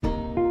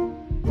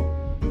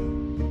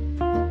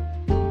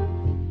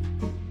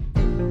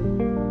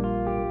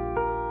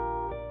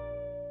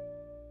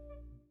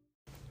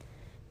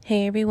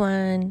Hey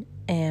everyone,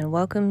 and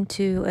welcome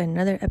to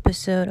another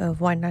episode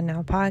of Why Not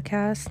Now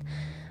podcast.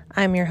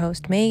 I'm your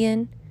host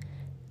Megan,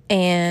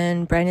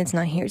 and Brandon's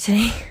not here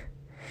today.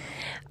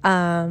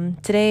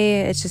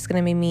 Today it's just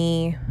gonna be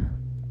me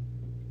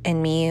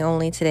and me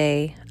only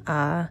today.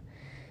 But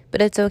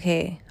it's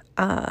okay,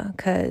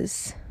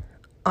 cause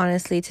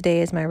honestly today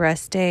is my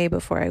rest day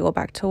before I go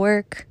back to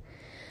work.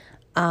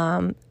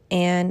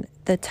 And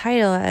the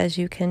title, as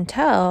you can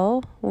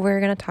tell,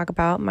 we're going to talk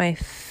about my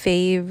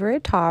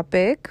favorite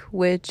topic,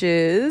 which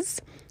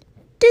is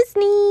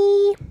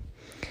Disney.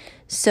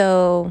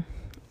 So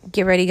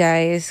get ready,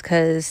 guys,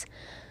 because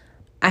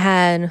I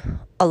had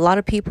a lot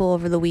of people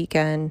over the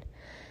weekend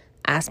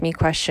ask me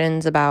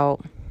questions about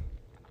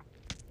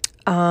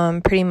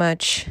pretty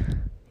much,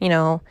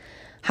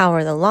 how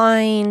are the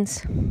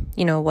lines?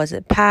 Was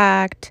it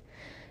packed?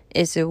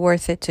 Is it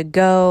worth it to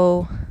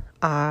go?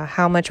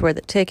 How much were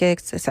the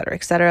tickets, etc.,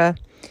 etc.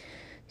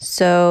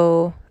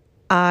 So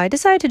I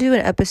decided to do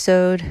an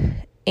episode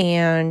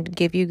and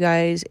give you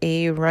guys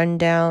a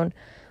rundown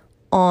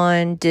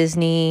on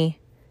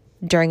Disney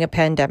during a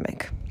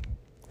pandemic.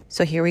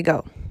 So here we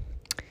go.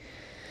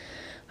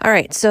 All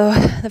right, so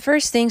the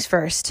first things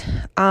first.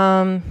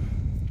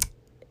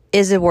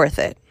 Is it worth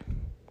it?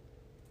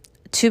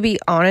 To be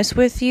honest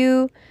with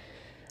you,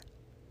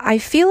 I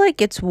feel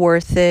like it's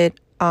worth it.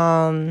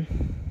 I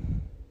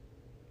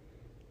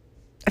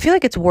feel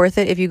like it's worth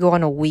it if you go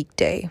on a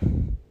weekday.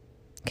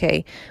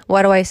 Okay,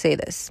 why do I say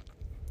this?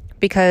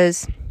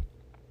 Because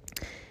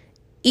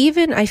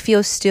even I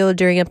feel still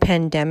during a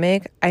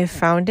pandemic, I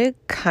found it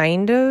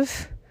kind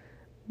of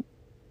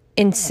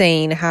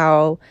insane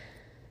how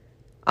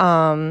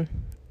the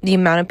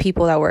amount of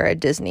people that were at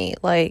Disney,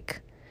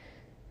 like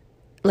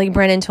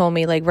Brandon told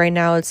me, like right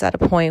now it's at a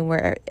point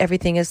where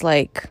everything is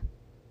like,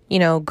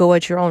 go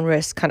at your own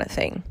risk kind of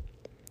thing.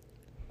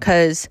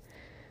 Because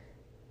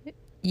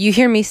you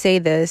hear me say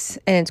this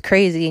and it's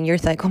crazy and you're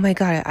like, oh my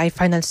God, I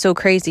find that so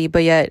crazy.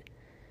 But yet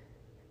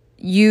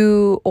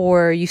you've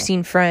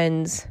seen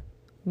friends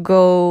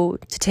go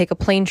to take a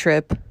plane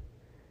trip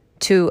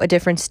to a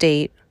different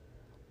state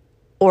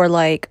or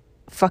like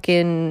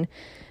fucking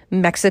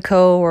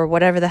Mexico or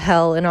whatever the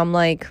hell. And I'm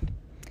like,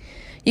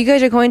 you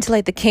guys are going to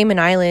like the Cayman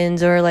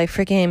Islands or like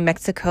freaking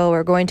Mexico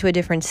or going to a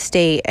different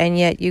state. And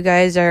yet you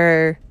guys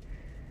are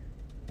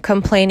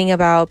complaining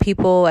about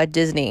people at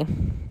Disney.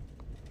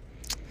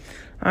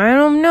 I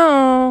don't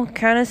know.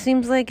 Kind of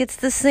seems like it's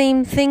the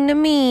same thing to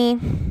me.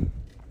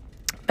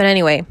 But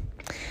anyway,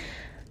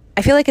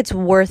 I feel like it's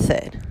worth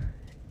it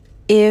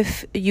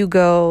if you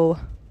go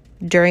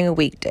during a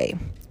weekday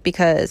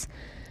because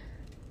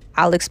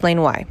I'll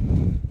explain why.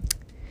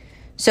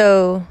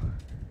 So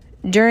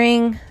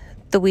during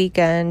the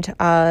weekend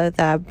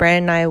that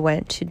Brandon and I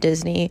went to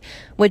Disney,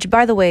 which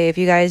by the way, if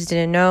you guys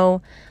didn't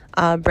know,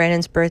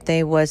 Brandon's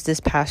birthday was this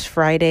past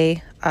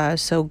Friday.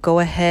 So go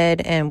ahead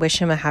and wish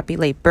him a happy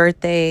late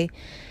birthday,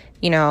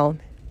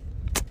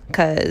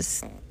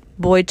 because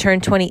boy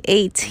turned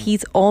 28.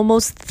 He's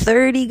almost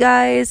 30,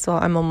 guys. Well,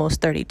 I'm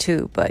almost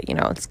 32, but,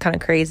 it's kind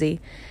of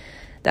crazy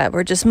that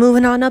we're just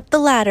moving on up the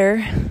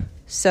ladder.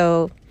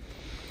 So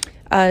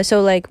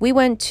we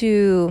went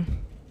to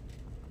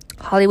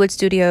Hollywood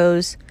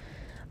Studios,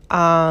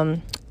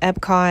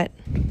 Epcot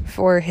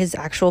for his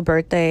actual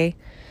birthday.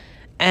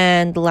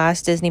 And the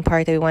last Disney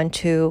park that we went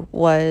to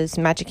was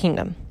Magic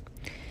Kingdom.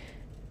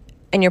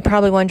 And you're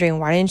probably wondering,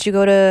 why didn't you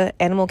go to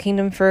Animal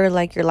Kingdom for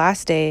like your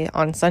last day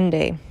on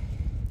Sunday?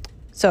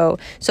 So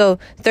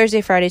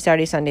Thursday, Friday,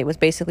 Saturday, Sunday was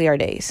basically our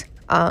days.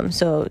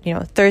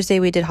 Thursday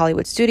we did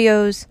Hollywood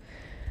Studios,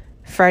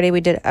 Friday we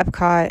did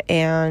Epcot,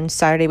 and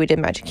Saturday we did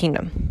Magic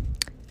Kingdom.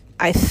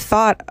 I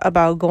thought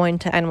about going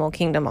to Animal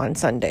Kingdom on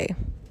Sunday.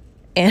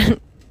 And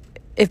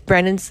if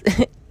Brandon's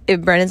going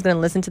to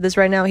listen to this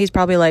right now, he's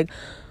probably like,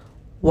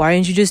 why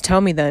didn't you just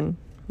tell me then?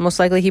 Most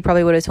likely he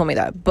probably would have told me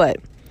that. But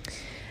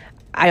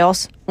I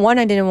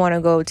didn't want to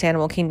go to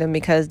Animal Kingdom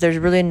because there's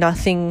really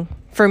nothing,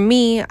 for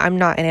me, I'm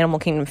not an Animal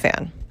Kingdom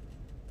fan.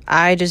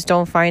 I just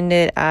don't find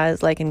it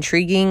as like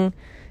intriguing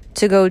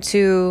to go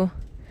to.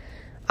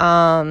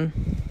 I'm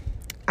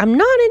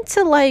not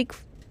into like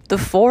the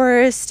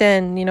forest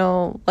and,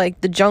 like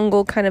the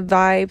jungle kind of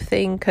vibe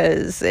thing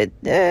because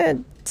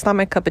it's not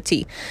my cup of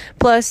tea.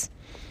 Plus,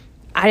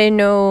 I didn't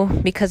know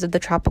because of the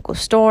tropical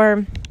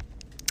storm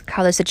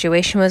how the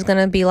situation was going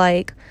to be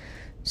like.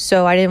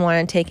 So I didn't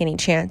want to take any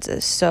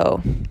chances.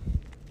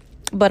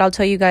 But I'll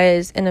tell you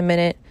guys in a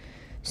minute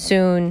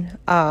soon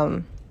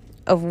of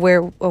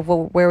where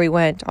we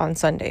went on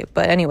Sunday.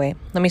 But anyway,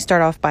 let me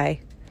start off by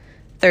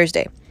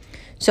Thursday.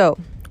 So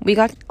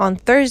on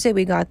Thursday,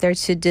 we got there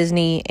to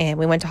Disney and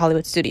we went to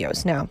Hollywood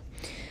Studios. Now,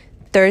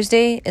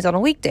 Thursday is on a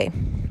weekday.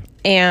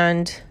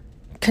 And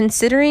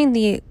considering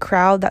the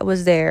crowd that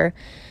was there,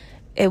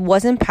 it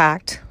wasn't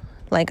packed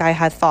like I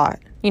had thought.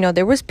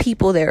 There was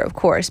people there, of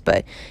course,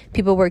 but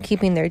people were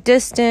keeping their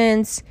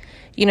distance.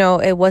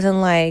 It wasn't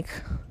like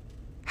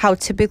how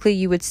typically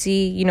you would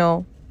see,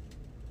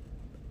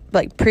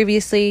 like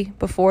previously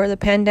before the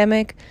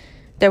pandemic,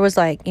 there was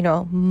like, you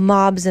know,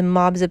 mobs and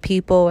mobs of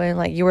people, and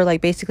like you were like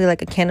basically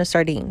like a can of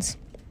sardines.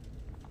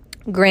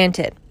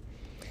 Granted,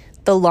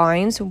 the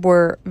lines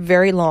were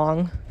very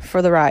long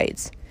for the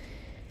rides,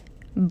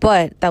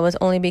 but that was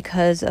only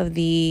because of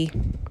the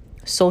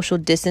social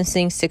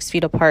distancing 6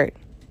 feet apart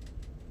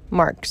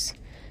marks.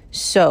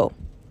 So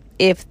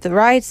if the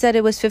ride said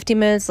it was 50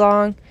 minutes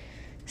long,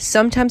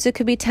 sometimes it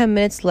could be 10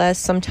 minutes less,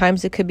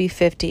 sometimes it could be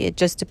 50. It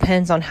just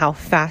depends on how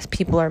fast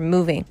people are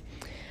moving.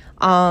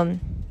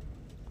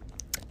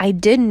 I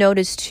did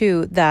notice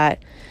too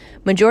that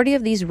majority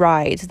of these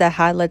rides that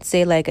had, let's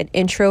say, like an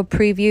intro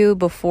preview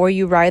before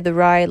you ride the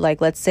ride,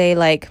 like let's say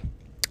like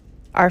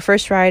our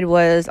first ride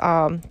was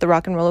the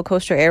Rock and Roller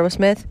Coaster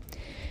Aerosmith.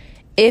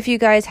 If you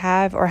guys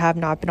have or have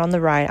not been on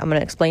the ride, I'm going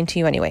to explain to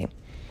you anyway.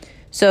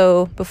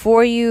 So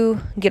before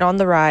you get on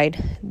the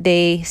ride,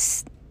 they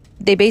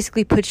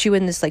basically put you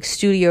in this like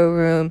studio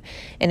room,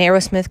 and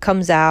Aerosmith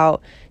comes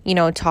out, you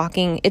know,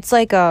 talking. It's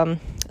like a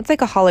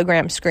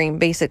hologram screen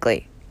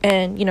basically.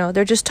 And, you know,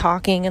 they're just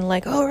talking and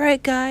like, all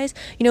right, guys,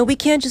 you know, we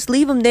can't just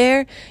leave them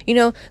there. You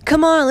know,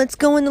 come on, let's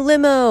go in the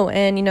limo.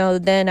 And, you know,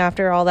 then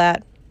after all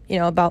that, you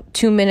know, about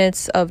 2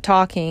 minutes of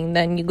talking,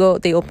 then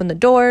they open the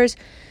doors,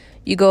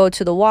 you go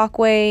to the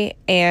walkway,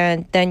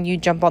 and then you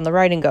jump on the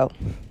ride and go.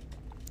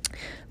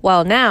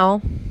 Well,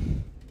 now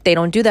they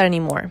don't do that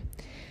anymore.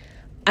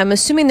 I'm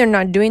assuming they're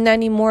not doing that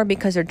anymore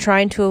because they're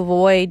trying to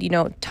avoid, you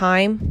know,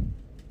 time,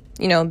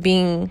 you know,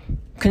 being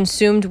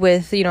consumed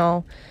with, you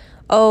know,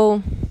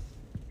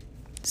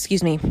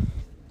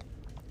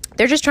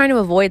 they're just trying to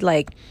avoid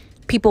like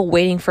people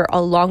waiting for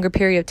a longer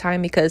period of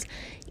time, because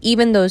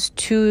even those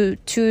 2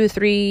 to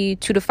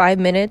 5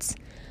 minutes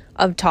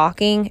of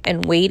talking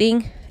and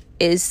waiting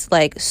is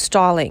like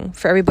stalling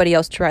for everybody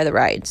else to ride the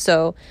ride.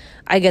 So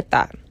I get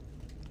that.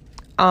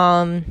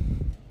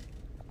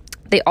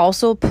 They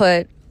also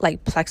put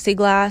like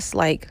plexiglass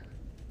like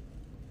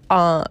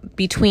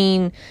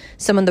between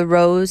some of the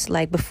rows,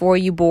 like before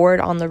you board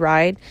on the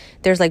ride,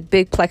 there's like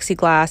big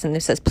plexiglass, and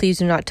it says please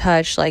do not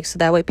touch, like so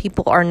that way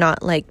people are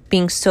not like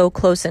being so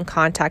close in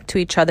contact to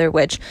each other,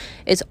 which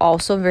is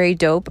also very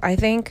dope, I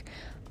think.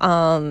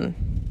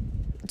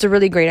 It's a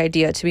really great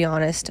idea, to be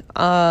honest.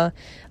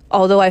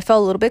 Although I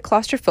felt a little bit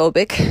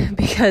claustrophobic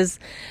because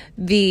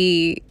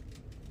the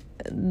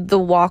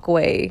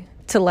walkway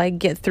to like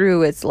get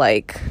through is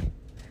like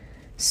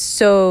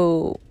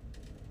so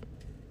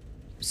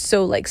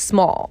like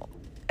small,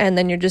 and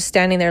then you're just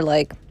standing there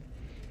like,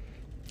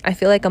 I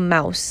feel like a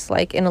mouse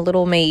like in a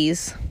little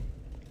maze,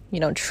 you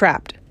know,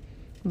 trapped.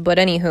 But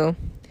anywho,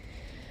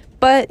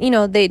 but you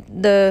know,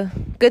 the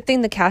good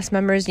thing, the cast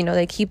members, you know,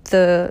 they keep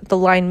the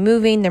line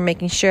moving. They're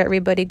making sure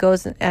everybody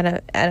goes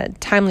at a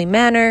timely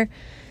manner,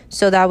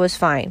 so that was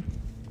fine.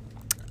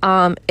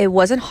 It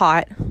wasn't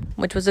hot,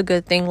 which was a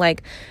good thing.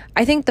 Like,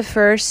 I think the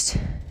first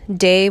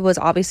day was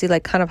obviously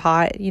like kind of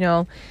hot, you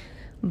know,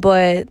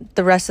 but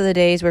the rest of the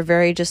days were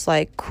very just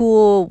like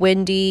cool,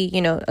 windy,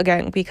 you know,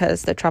 again,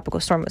 because the tropical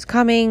storm was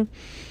coming,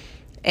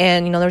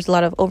 and, you know, there's a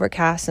lot of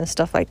overcast and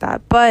stuff like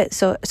that. But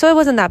so it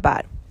wasn't that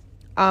bad.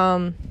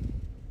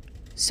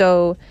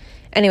 So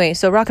anyway,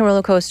 so Rock and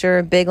Roller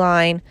Coaster, big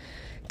line.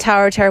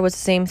 Tower of Terror was the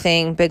same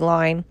thing, big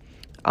line.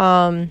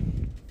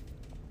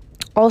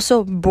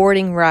 Also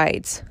boarding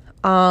rides.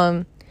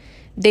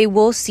 They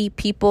will seat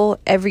people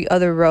every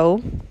other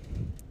row,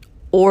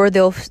 or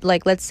they'll,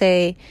 like, let's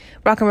say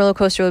Rock and Roller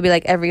Coaster would be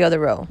like every other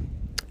row.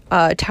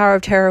 Tower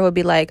of Terror would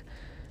be like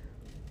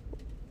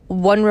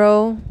one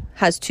row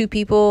has 2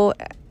 people,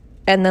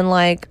 and then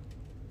like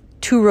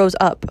 2 rows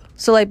up.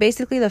 So like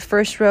basically the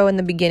first row in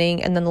the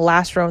beginning, and then the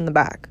last row in the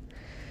back.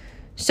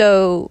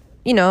 So,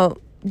 you know,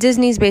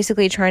 Disney's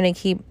basically trying to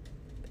keep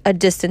a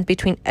distance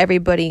between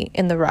everybody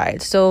in the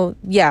ride. So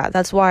yeah,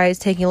 that's why it's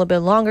taking a little bit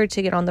longer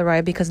to get on the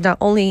ride, because not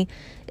only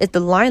is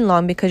the line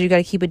long because you got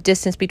to keep a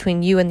distance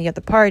between you and the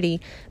other party,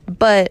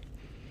 but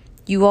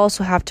you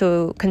also have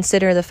to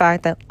consider the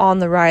fact that on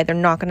the ride they're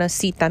not going to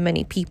seat that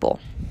many people.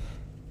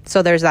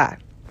 So there's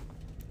that.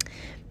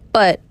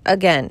 But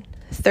again,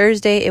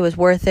 Thursday, it was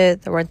worth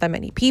it. There weren't that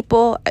many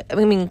people. I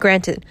mean,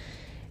 granted,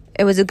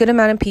 it was a good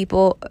amount of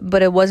people,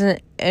 but it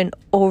wasn't an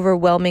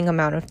overwhelming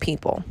amount of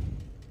people.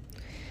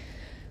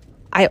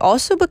 I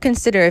also would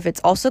consider, if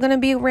it's also going to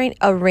be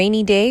a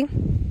rainy day,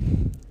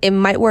 it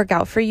might work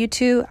out for you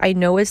too. I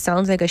know it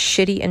sounds like a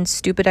shitty and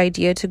stupid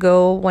idea to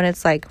go when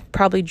it's like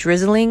probably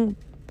drizzling,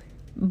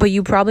 but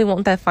you probably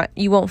won't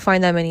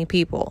find that many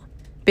people,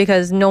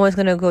 because no one's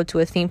going to go to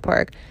a theme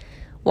park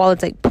while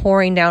it's like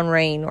pouring down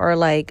rain or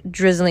like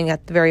drizzling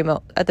at the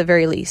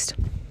very least.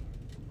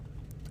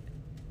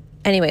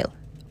 Anyway,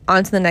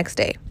 on to the next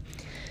day.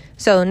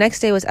 So next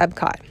day was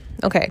Epcot.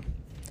 Okay,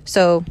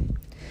 so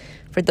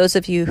for those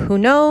of you who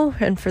know,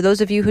 and for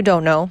those of you who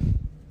don't know,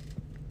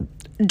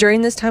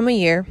 during this time of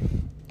year,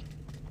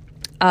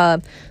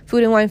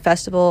 Food and Wine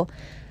Festival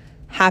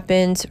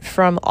happens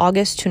from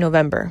August to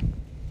November.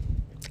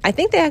 I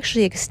think they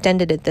actually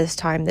extended it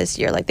this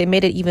year. Like, they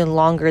made it even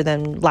longer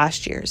than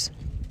last year's,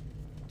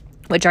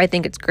 which I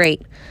think it's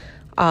great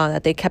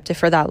that they kept it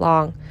for that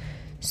long.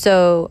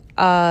 So,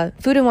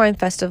 Food and Wine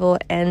Festival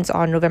ends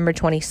on November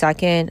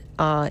 22nd.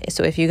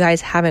 So if you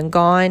guys haven't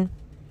gone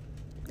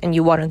and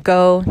you want to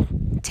go,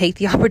 take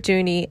the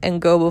opportunity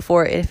and go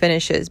before it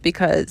finishes,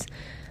 because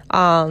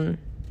I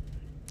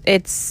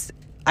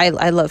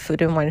love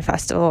Food and Wine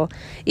Festival.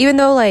 Even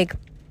though, like,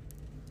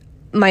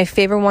 my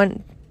favorite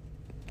one,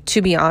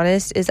 to be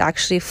honest, is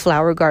actually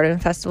Flower Garden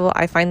Festival.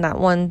 I find that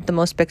one the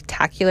most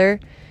spectacular,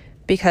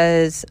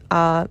 because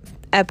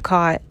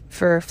Epcot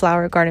for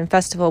Flower Garden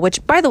Festival,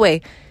 which, by the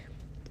way,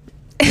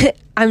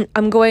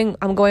 I'm going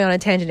on a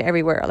tangent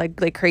everywhere,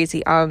 like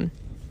crazy.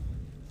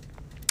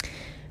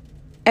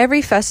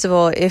 Every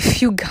festival,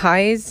 if you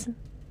guys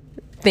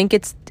think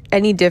it's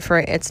any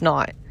different, it's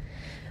not.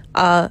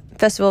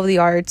 Festival of the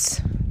Arts,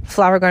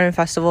 Flower Garden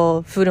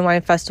Festival, Food and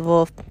Wine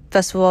Festival,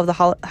 Festival of the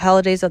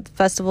Holidays of the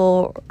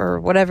Festival, or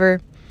whatever,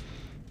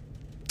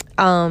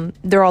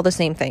 they're all the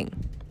same thing.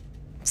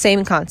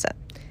 Same concept.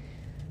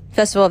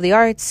 Festival of the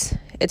Arts,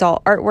 it's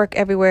all artwork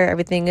everywhere.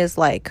 Everything is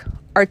like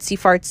artsy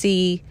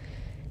fartsy,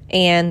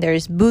 and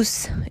there's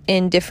booths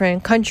in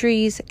different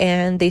countries,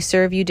 and they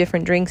serve you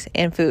different drinks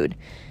and food.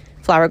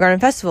 Flower Garden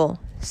Festival,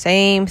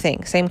 same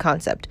thing, same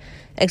concept,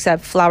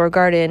 except Flower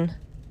Garden,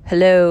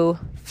 hello,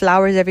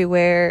 flowers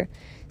everywhere,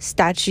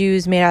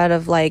 statues made out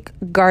of like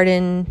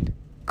garden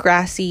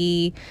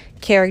grassy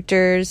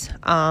characters.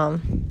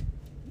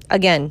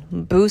 Again,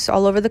 booths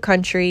all over the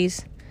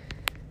countries,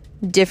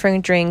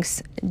 different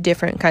drinks,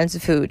 different kinds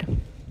of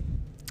food.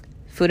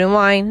 Food and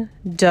Wine,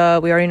 duh,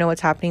 we already know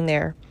what's happening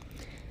there.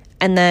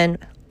 And then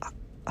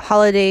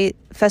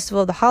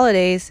Festival of the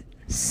Holidays,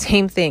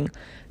 same thing.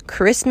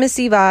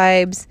 Christmassy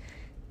vibes,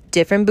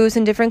 different booths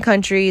in different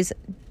countries,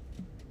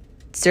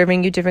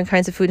 serving you different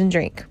kinds of food and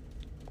drink.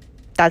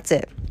 That's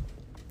it.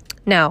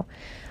 Now,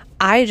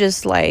 I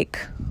just like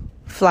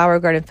Flower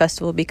Garden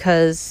Festival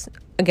because,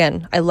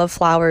 again, I love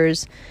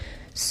flowers.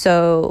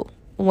 So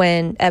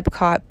when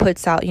Epcot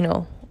puts out,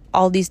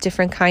 all these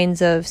different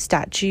kinds of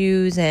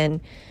statues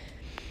and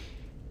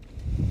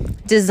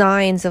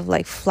designs of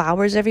like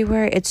flowers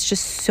everywhere, it's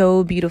just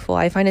so beautiful.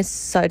 I find it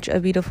such a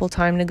beautiful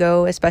time to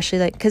go, especially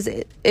like because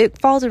it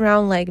falls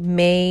around like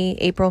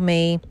April,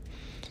 May,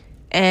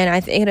 and I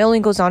think it only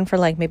goes on for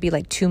like maybe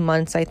like 2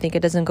 months. I think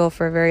it doesn't go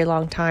for a very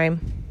long time,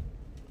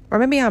 or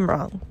maybe I'm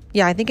wrong.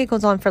 Yeah, I think it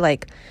goes on for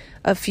like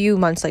a few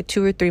months, like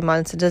 2 or 3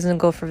 months. It doesn't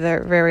go for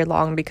very, very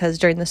long, because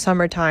during the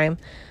summertime,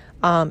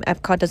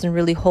 Epcot doesn't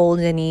really hold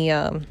any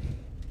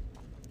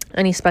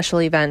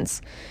special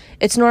events.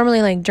 It's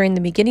normally like during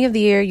the beginning of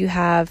the year, you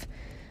have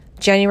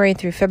January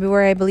through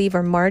February, I believe,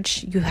 or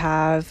March, you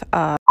have,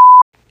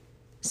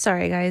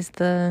 sorry guys,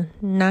 the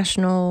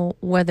National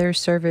Weather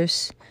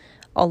Service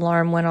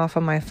alarm went off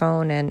on my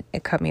phone and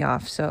it cut me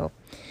off. So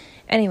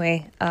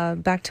anyway,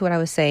 back to what I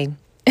was saying.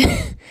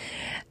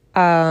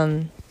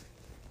 Back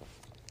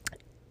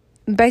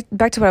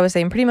to what I was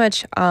saying, pretty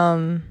much,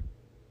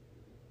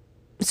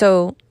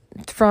 so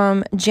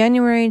from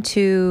January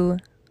to,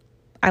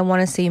 I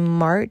want to say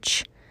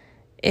March,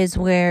 is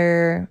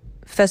where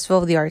Festival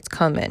of the Arts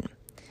come in.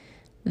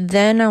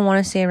 Then I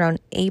want to say around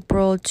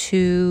April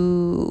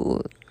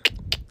to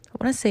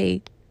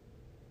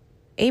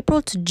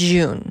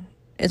June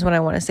is what I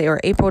want to say, or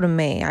April to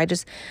May.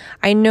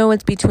 I know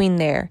it's between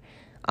there.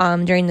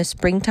 During the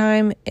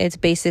springtime, it's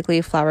basically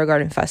Flower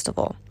Garden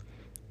Festival.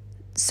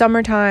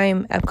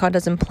 Summertime, Epcot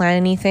doesn't plan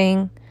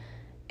anything.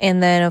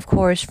 And then, of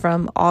course,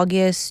 from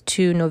August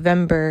to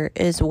November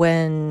is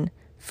when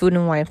Food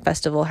and Wine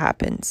Festival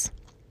happens.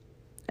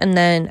 And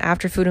then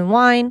after Food and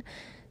Wine,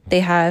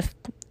 they have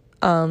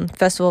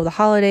Festival of the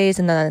Holidays,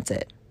 and then that's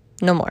it.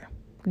 No more.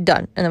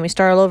 Done. And then we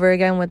start all over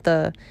again with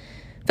the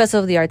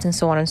Festival of the Arts and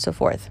so on and so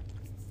forth.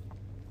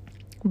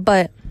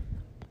 But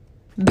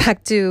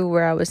back to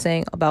where I was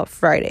saying about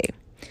Friday.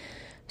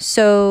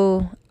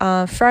 So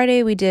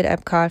Friday we did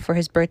Epcot for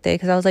his birthday,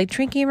 because I was like,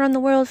 drinking around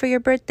the world for your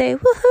birthday.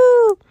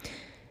 Woohoo!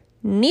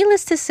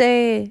 Needless to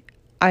say,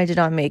 I did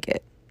not make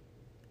it.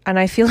 And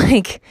I feel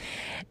like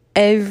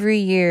every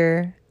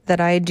year that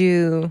I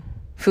do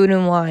Food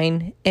and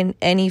Wine in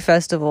any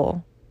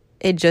festival,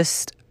 it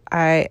just,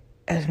 I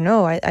don't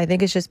know, I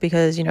think it's just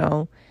because,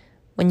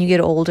 when you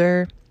get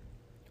older,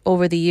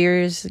 over the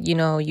years,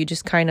 you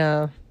just kind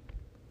of,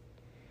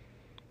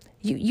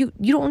 you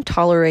don't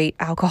tolerate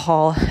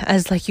alcohol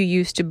as like you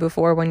used to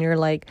before, when you're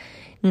like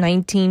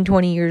 19,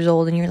 20 years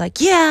old, and you're like,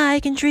 yeah,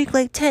 I can drink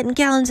like 10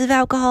 gallons of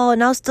alcohol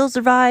and I'll still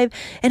survive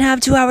and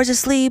have 2 hours of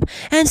sleep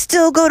and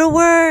still go to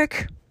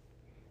work.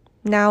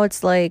 Now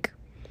it's like,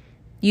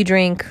 you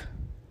drink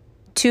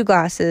 2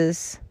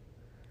 glasses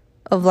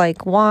of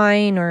like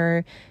wine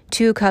or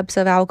 2 cups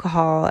of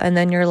alcohol, and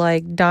then you're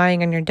like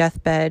dying on your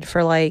deathbed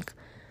for like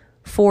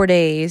 4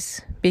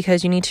 days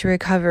because you need to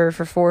recover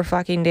for 4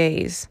 fucking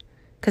days,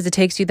 because it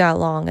takes you that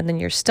long. And then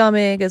your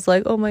stomach is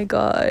like, oh my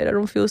God, I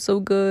don't feel so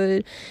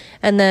good.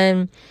 And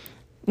then,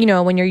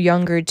 when you're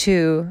younger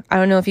too, I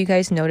don't know if you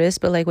guys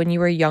noticed, but like when you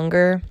were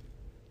younger,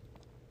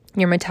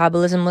 your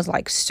metabolism was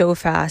like so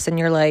fast, and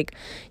you're like,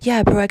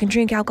 yeah, bro, I can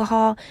drink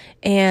alcohol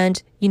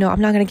and,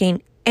 I'm not going to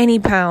gain any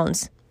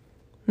pounds.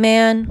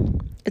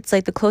 man, it's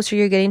like the closer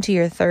you're getting to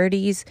your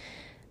 30s,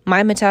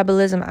 my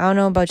metabolism, I don't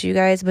know about you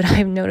guys, but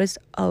I've noticed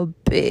a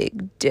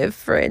big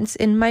difference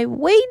in my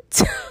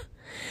weight.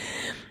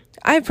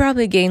 I've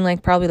probably gained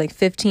like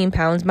 15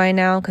 pounds by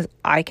now, because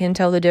I can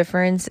tell the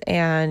difference.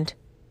 And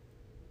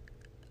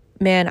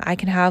man, I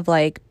can have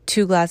like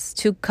 2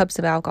 cups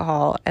of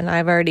alcohol, and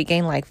I've already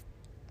gained like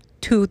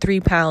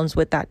 2-3 pounds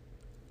with that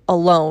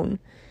alone.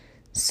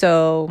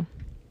 So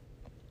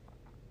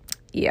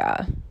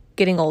yeah,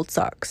 getting old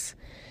sucks.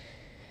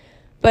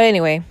 But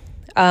anyway,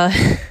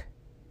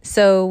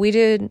 so we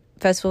did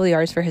Festival of the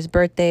Arts for his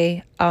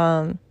birthday.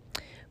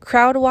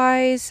 Crowd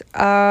wise,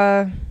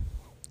 a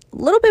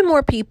little bit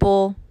more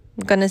people,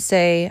 I'm gonna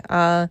say.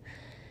 I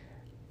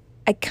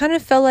kind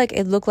of felt like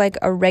it looked like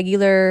a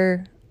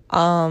regular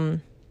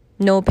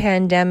no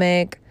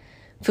pandemic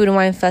food and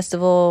wine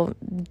festival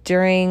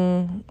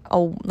during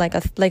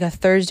a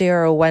Thursday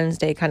or a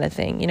Wednesday kind of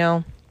thing, you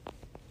know.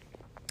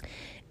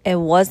 It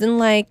wasn't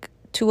like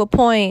to a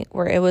point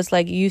where it was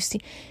like, you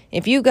see,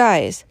 if you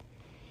guys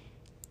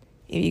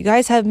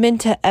have been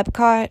to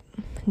Epcot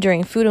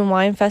during Food and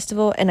Wine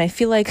Festival, and I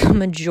feel like a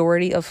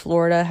majority of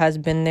Florida has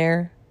been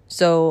there.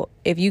 So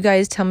if you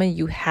guys tell me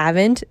you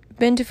haven't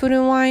been to Food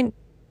and Wine,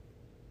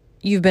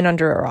 you've been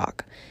under a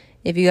rock.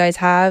 If you guys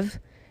have,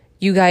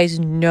 you guys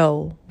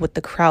know what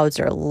the crowds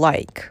are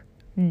like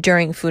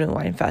during Food and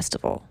Wine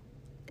Festival.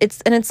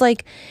 It's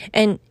like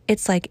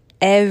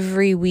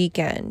every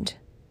weekend,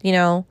 you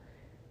know,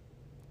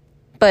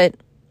 but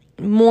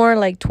more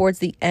like towards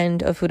the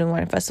end of Food and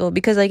Wine Festival,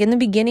 because like in the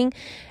beginning,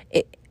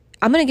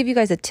 I'm going to give you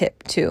guys a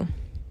tip too.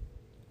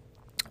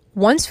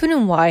 Once Food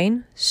and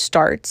Wine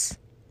starts,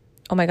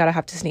 oh my God, I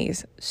have to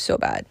sneeze so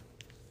bad.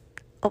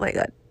 Oh my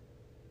God.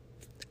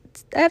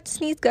 I have to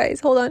sneeze,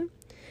 guys. Hold on.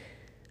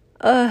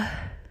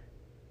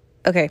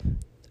 Okay.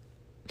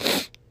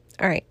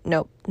 All right.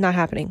 Nope, not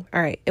happening.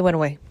 All right. It went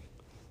away.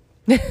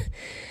 I'm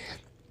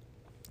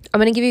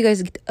going to give you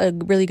guys a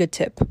really good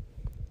tip.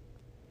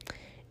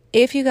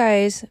 If you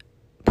guys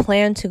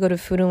plan to go to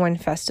Food and Wine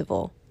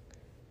Festival,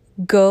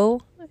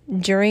 go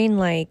during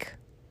like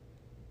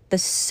the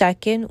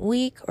second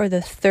week or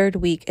the third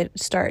week it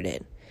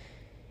started.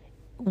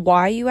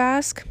 Why, you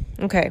ask?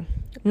 Okay.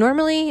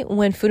 Normally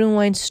when Food and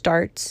Wine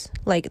starts,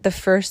 like the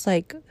first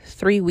like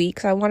 3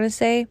 weeks, I want to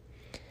say,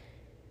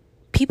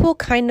 people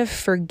kind of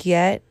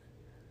forget.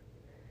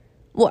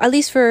 Well, at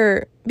least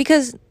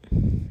because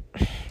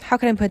how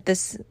can I put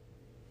this?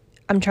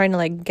 I'm trying to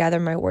like gather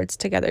my words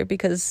together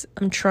because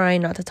I'm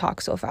trying not to talk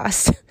so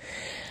fast.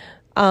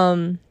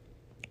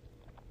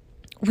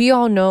 We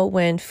all know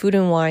when Food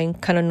and Wine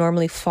kind of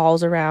normally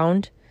falls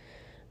around,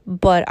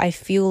 but I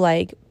feel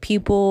like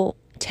people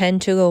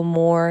tend to go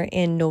more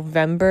in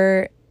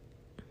November,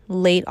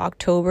 late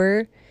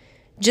October,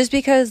 just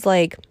because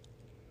like,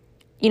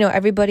 you know,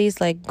 everybody's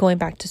like going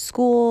back to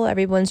school.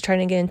 Everyone's trying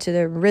to get into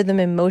the rhythm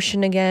and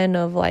motion again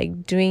of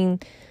like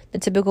doing the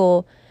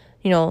typical,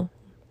 you know,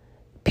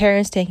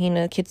 parents taking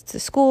the kids to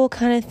school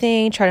kind of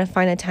thing, trying to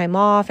find a time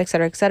off,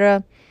 etc.,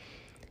 etc.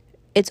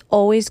 It's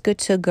always good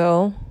to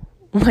go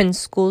when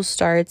school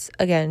starts,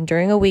 again,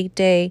 during a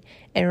weekday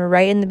and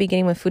right in the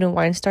beginning when Food and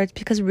Wine starts,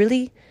 because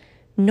really,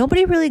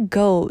 nobody really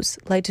goes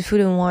like to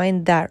Food and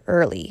Wine that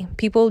early.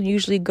 People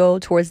usually go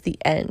towards the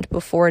end,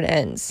 before it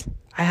ends.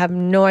 I have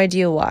no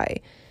idea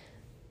why.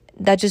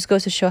 That just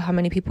goes to show how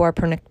many people are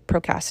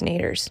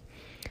procrastinators.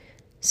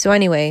 So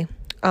anyway,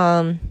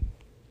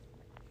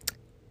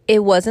 it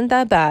wasn't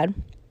that bad.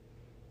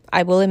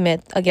 I will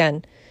admit,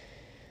 again,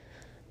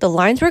 the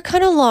lines were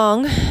kind of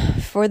long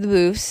for the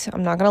booths.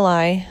 I'm not going to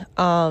lie.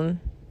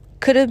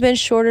 Could have been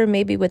shorter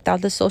maybe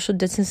without the social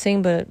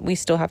distancing, but we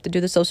still have to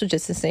do the social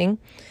distancing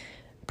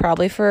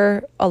probably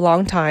for a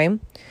long time.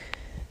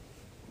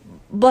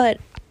 But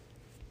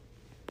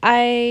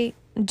I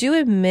do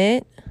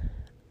admit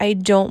I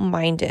don't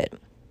mind it.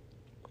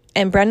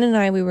 And Brandon and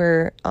I, we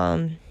were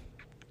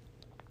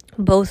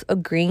both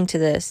agreeing to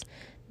this,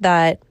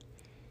 that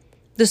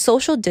the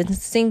social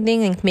distancing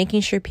thing and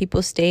making sure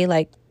people stay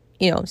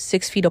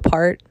 6 feet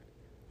apart,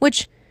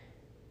 which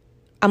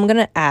I'm going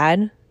to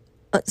add,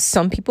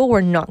 some people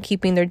were not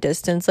keeping their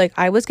distance. Like,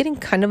 I was getting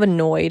kind of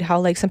annoyed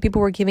how some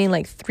people were giving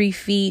 3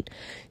 feet,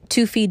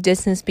 2 feet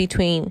distance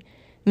between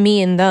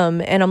me and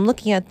them. And I'm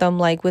looking at them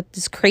with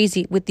these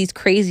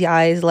crazy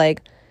eyes,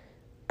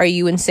 are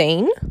you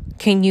insane?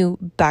 Can you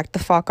back the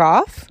fuck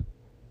off?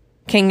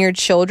 Can your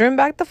children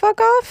back the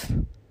fuck off?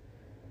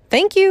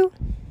 Thank you.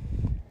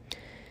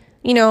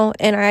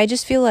 And I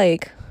just feel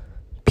like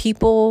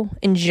people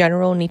in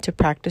general need to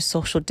practice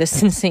social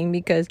distancing,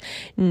 because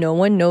no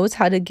one knows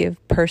how to give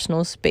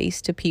personal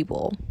space to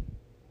people.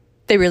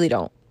 They really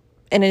don't.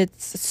 And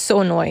it's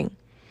so annoying.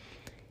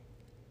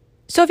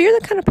 So if you're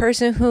the kind of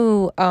person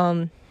who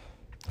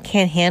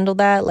can't handle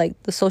that,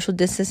 the social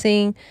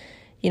distancing,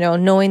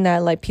 knowing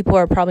that people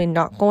are probably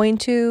not going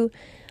to,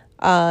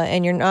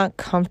 and you're not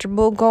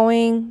comfortable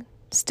going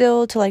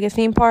still to a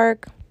theme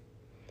park,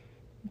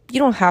 you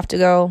don't have to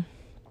go.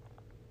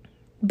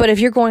 But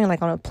if you're going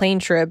on a plane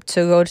trip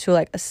to go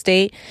to a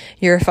state,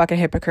 you're a fucking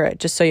hypocrite,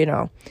 just so you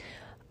know.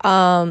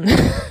 Um,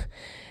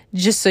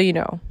 just so you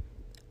know.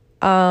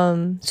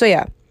 So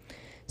yeah.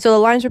 So the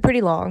lines were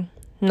pretty long,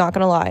 not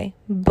gonna lie.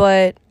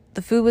 But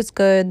the food was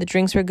good, the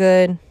drinks were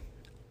good.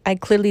 I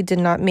clearly did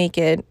not make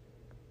it.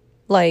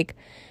 Like,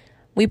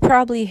 we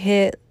probably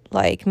hit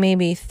like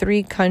maybe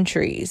 3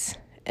 countries,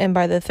 and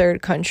by the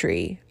 3rd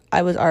country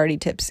I was already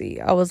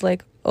tipsy. I was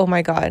like, oh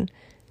my god,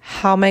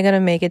 how am I gonna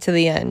make it to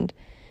the end?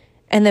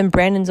 And then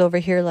Brandon's over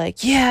here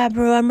like, yeah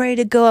bro, I'm ready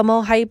to go, I'm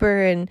all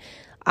hyper, and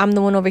I'm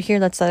the one over here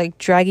that's like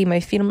dragging my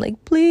feet. I'm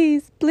like,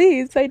 please,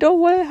 I don't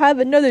want to have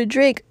another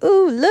drink.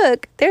 Ooh,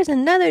 look, there's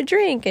another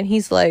drink. And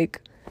he's like,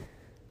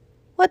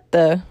 what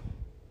the?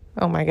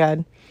 Oh my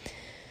god.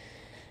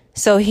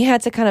 So he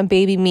had to kind of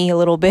baby me a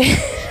little bit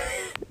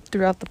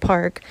throughout the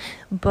park.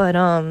 But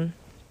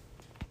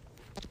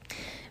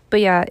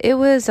yeah, it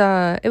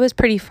was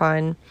pretty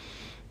fun.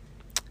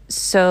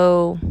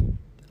 So,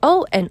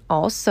 oh, and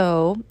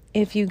also,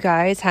 if you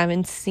guys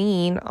haven't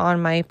seen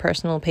on my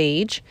personal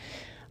page,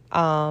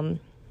 and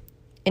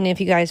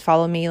if you guys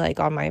follow me like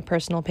on my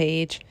personal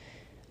page,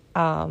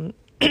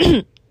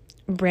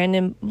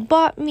 Brandon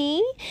bought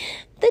me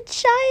the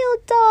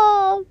child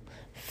doll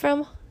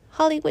from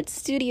Hollywood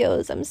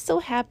Studios. I'm so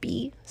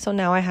happy. So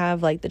now I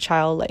have like the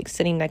child like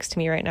sitting next to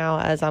me right now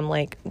as I'm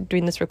like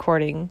doing this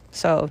recording.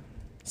 So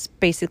it's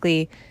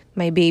basically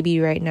my baby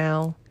right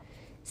now.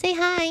 Say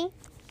hi.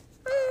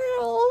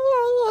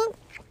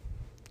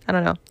 I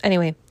don't know.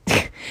 Anyway,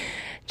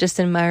 just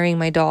admiring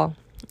my doll.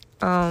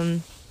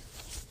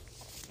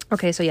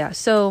 Okay, so yeah.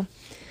 So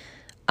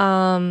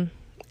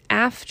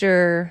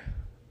after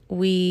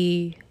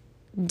we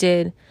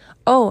did,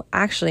 oh,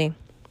 actually,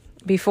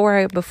 before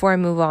I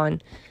move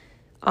on,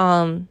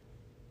 I'm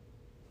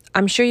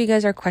sure you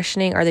guys are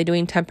questioning, are they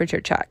doing temperature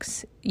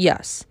checks?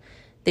 Yes,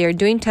 they are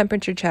doing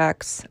temperature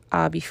checks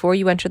before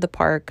you enter the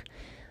park.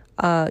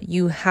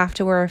 You have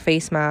to wear a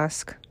face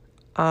mask.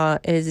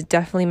 It is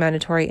definitely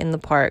mandatory in the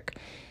park.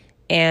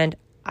 And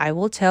I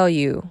will tell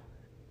you,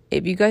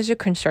 if you guys are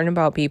concerned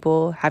about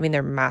people having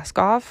their mask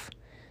off,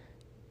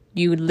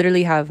 you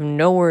literally have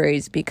no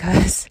worries,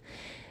 because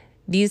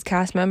these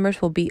cast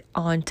members will be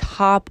on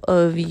top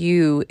of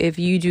you if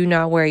you do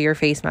not wear your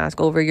face mask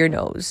over your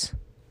nose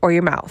or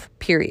your mouth,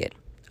 period.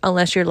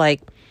 Unless you're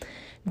like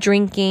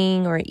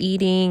drinking or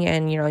eating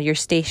and, you know, you're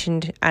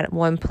stationed at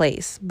one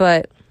place.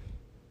 But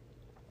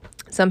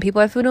some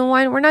people at Food and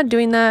Wine were not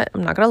doing that.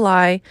 I'm not going to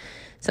lie.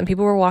 Some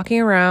people were walking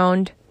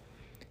around,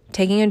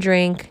 taking a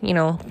drink, you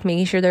know,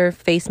 making sure their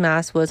face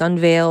mask was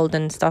unveiled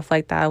and stuff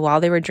like that while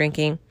they were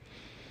drinking.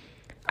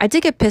 I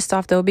did get pissed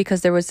off though,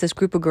 because there was this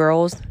group of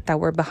girls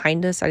that were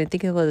behind us. I didn't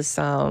think it was,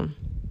 I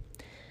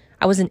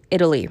was in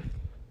Italy.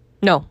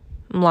 No,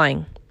 I'm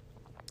lying.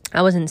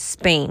 I was in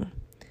Spain.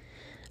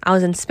 I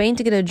was in Spain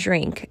to get a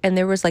drink, and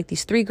there was like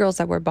these 3 girls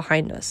that were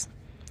behind us.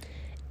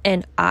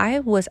 And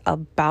I was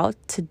about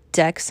to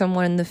deck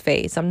someone in the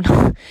face.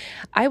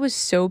 I was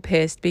so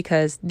pissed,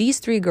 because these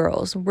 3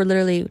 girls were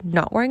literally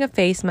not wearing a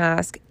face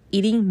mask,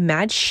 eating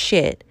mad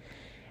shit,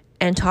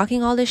 and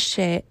talking all this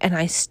shit. And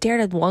I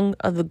stared at one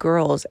of the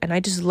girls, and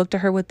I just looked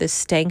at her with this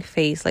stank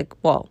face. Like,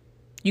 well,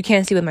 you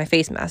can't see with my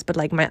face mask, but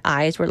like my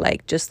eyes were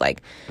like, just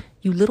like,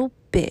 you little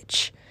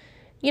bitch,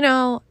 you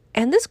know.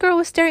 And this girl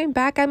was staring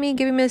back at me,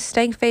 giving me a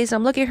stank face. And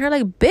I'm looking at her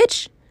like,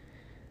 bitch,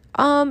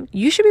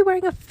 you should be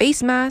wearing a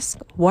face mask.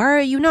 Why are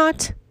you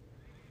not?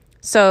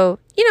 So,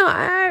 you know,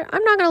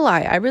 I'm not gonna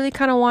lie. I really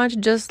kind of want to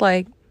just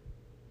like,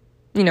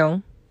 you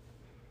know,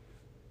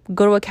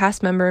 go to a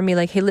cast member and be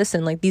like, hey,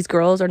 listen, like these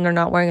girls they're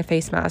not wearing a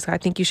face mask. I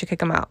think you should kick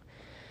them out.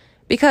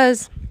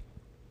 Because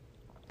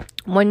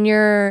when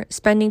you're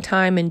spending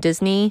time in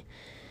Disney,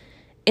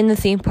 in the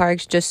theme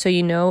parks, just so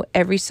you know,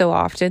 every so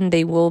often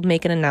they will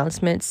make an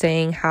announcement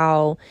saying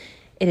how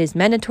it is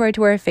mandatory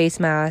to wear a face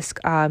mask.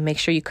 Make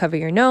sure you cover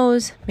your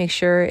nose. Make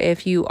sure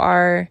if you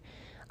are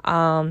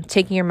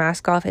taking your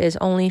mask off, it is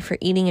only for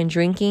eating and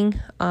drinking,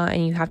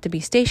 and you have to be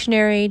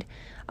stationaried.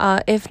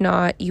 If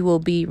not, you will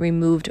be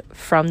removed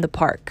from the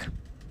park.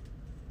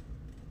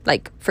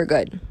 Like, for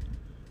good.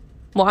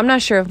 Well, I'm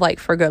not sure if, like,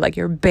 for good, like,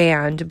 you're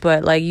banned,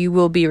 but, like, you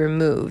will be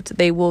removed.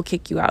 They will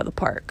kick you out of the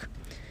park.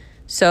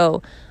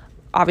 So,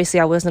 obviously,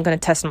 I wasn't going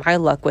to test my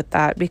luck with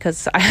that,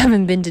 because I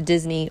haven't been to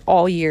Disney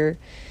all year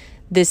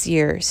this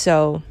year.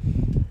 So,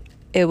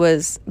 it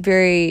was a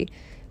very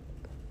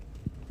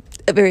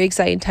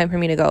exciting time for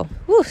me to go.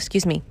 Whew,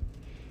 excuse me.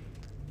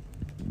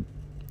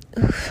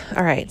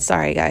 All right,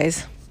 sorry,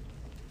 guys.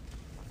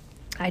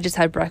 I just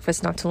had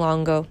breakfast not too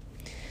long ago.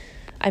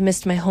 I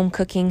missed my home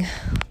cooking.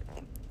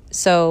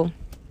 So,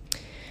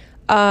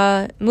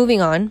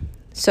 moving on.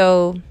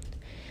 So,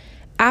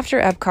 after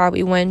Epcot,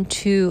 we went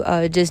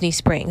to Disney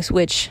Springs,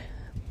 which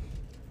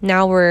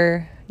now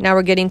we're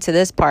getting to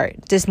this part,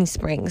 Disney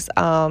Springs.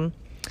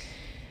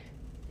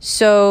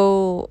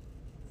 So,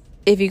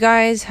 if you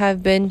guys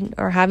have been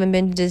or haven't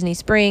been to Disney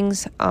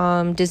Springs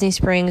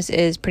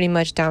is pretty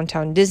much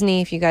downtown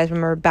Disney. If you guys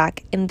remember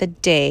back in the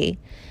day,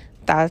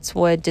 that's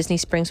what Disney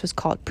Springs was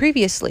called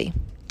previously,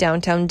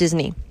 downtown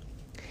Disney.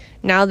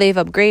 Now they've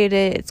upgraded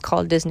it. It's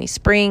called Disney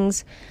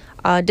Springs.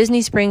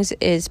 Disney Springs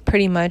is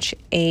pretty much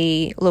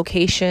a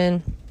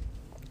location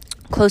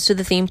close to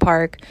the theme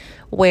park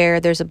where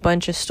there's a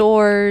bunch of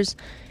stores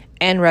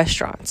and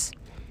restaurants.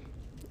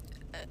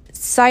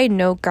 Side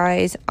note,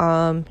 guys,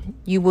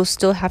 you will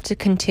still have to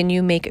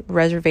continue make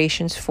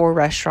reservations for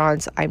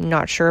restaurants. I'm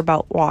not sure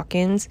about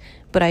walk-ins,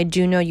 but I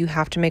do know you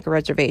have to make a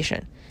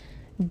reservation.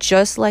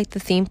 Just like the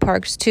theme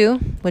parks too,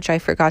 which I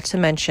forgot to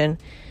mention.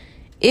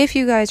 If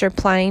you guys are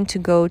planning to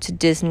go to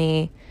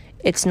Disney,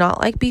 it's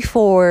not like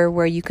before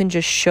where you can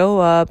just show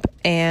up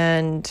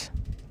and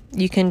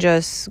you can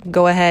just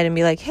go ahead and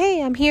be like,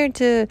 hey, I'm here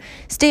to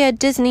stay at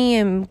Disney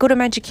and go to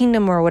Magic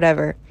Kingdom or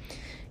whatever.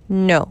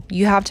 No,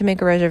 you have to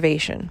make a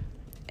reservation.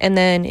 And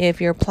then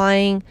if you're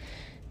applying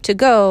to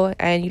go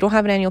and you don't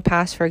have an annual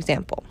pass, for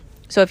example.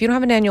 So if you don't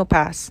have an annual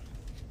pass,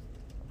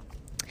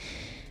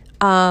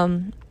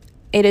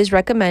 it is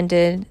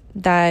recommended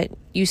that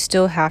you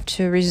still have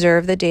to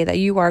reserve the day that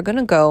you are going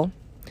to go.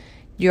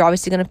 You're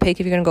obviously going to pick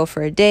if you're going to go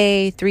for a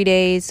day, 3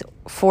 days,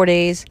 4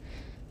 days.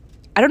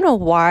 I don't know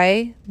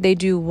why they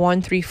do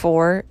 1, 3,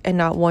 4 and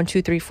not 1,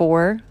 2, 3,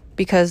 4,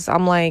 because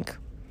I'm like,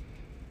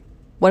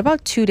 what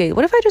about 2 days?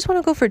 What if I just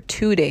want to go for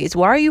 2 days?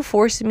 Why are you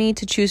forcing me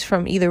to choose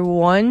from either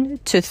 1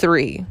 to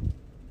 3?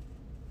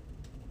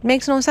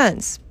 Makes no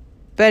sense.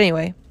 But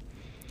anyway,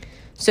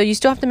 so you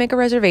still have to make a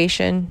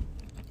reservation.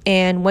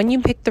 And when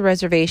you pick the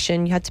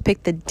reservation, you have to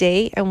pick the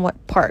day and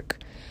what park.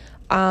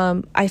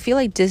 I feel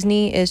like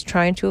Disney is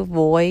trying to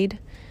avoid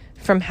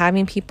from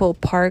having people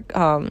park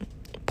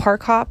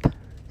hop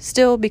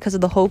still because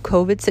of the whole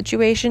COVID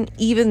situation,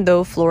 even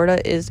though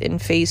Florida is in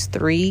phase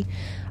 3.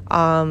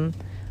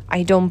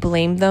 I don't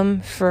blame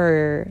them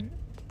for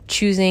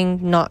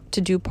choosing not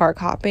to do park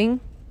hopping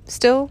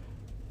still,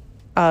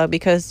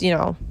 because, you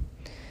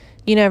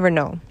never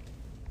know.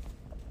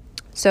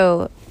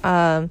 So,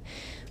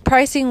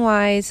 pricing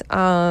wise,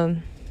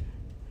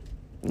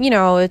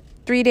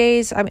 3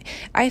 days,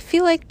 I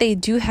feel like they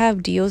do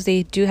have deals.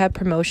 They do have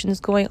promotions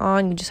going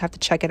on. You just have to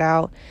check it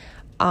out.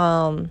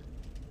 And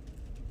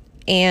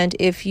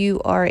if you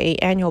are a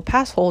annual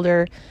pass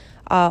holder,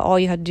 all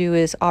you have to do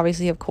is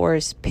obviously, of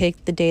course,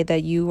 pick the day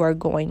that you are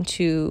going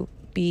to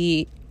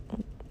be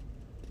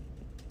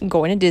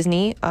going to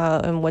Disney,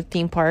 and what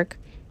theme park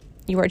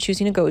you are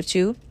choosing to go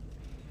to.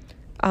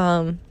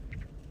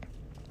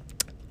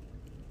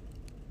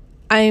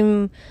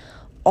 I'm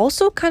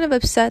also kind of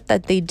upset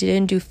that they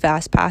didn't do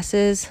fast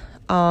passes.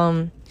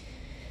 I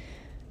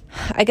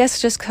guess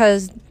just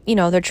because,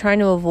 they're trying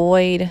to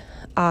avoid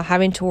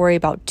having to worry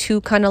about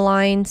 2 kind of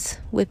lines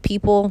with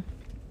people,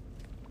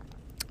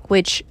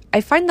 which I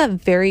find that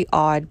very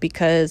odd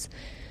because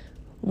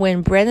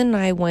when Brandon and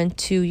I went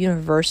to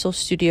Universal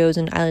Studios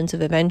and Islands of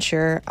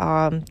Adventure,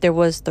 there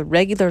was the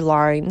regular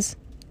lines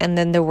and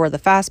then there were the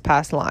fast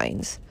pass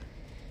lines.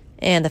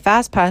 And the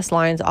fast pass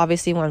lines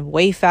obviously went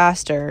way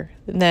faster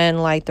than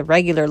like the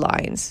regular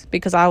lines,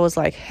 because I was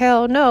like,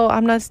 hell no,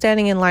 I'm not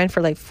standing in line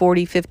for like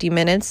 40, 50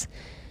 minutes.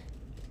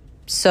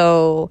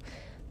 So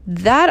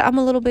that I'm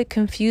a little bit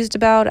confused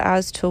about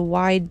as to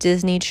why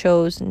Disney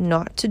chose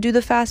not to do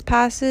the fast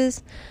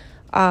passes.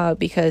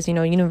 Because,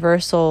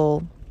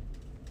 Universal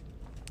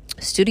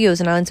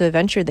Studios and Islands of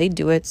Adventure, they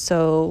do it.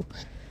 So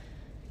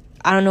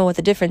I don't know what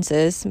the difference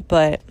is,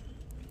 but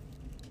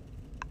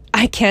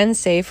I can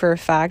say for a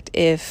fact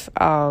if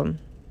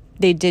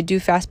they did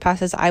do fast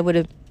passes, I would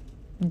have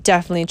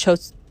definitely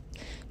chose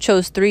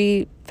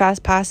 3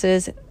 fast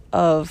passes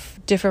of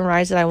different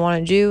rides that I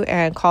want to do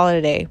and call it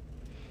a day,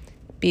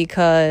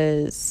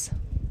 because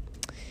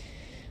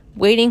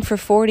waiting for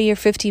 40 or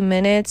 50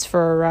 minutes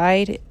for a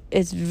ride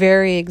is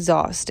very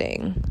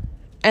exhausting.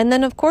 And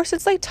then of course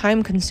it's like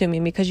time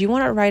consuming because you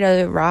want to ride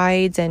other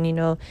rides,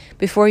 and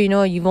before you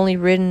know it, you've only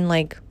ridden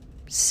like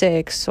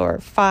 6 or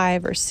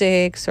 5 or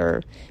 6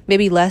 or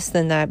maybe less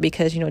than that,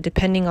 because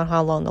depending on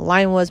how long the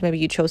line was, maybe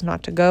you chose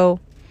not to go.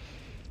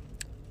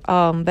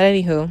 But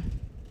anywho,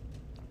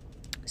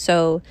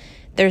 so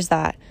there's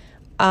that.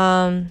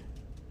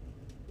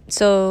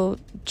 So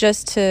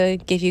just to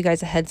give you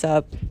guys a heads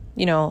up,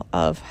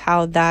 of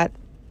how that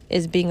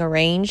is being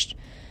arranged,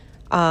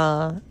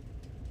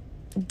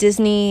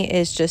 Disney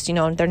is just,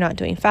 they're not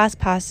doing fast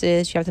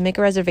passes. You have to make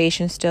a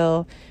reservation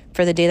still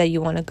for the day that you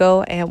want to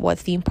go and what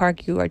theme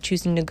park you are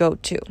choosing to go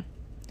to.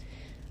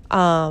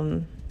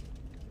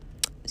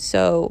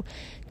 So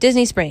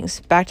Disney Springs,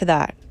 back to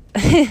that.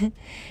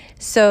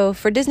 So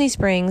for Disney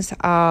Springs,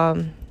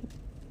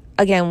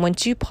 again,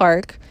 once you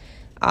park,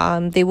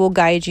 they will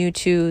guide you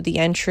to the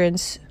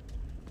entrance,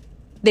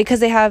 because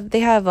they have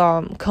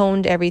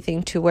coned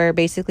everything to where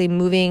basically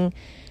moving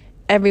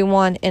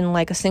everyone in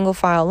like a single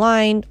file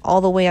line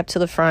all the way up to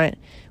the front,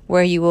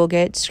 where you will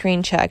get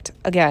screen checked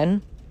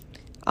again.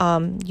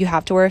 You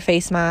have to wear a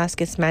face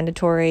mask. It's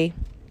mandatory,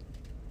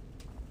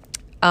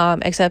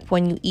 except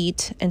when you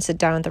eat and sit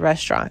down at the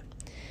restaurant.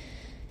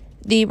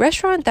 The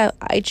restaurant that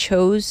I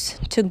chose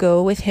to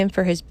go with him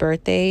for his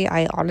birthday,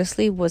 I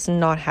honestly was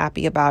not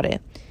happy about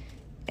it.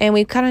 And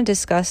we've kind of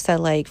discussed that,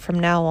 like, from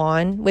now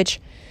on,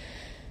 which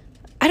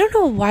I don't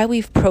know why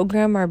we've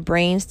programmed our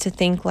brains to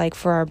think like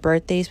for our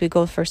birthdays we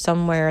go for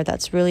somewhere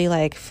that's really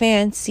like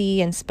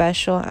fancy and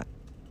special.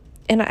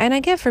 And I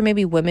get for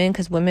maybe women,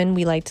 because women,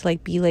 we like to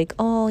like be like,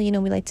 oh, you know,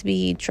 we like to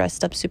be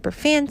dressed up super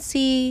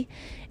fancy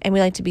and we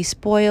like to be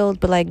spoiled.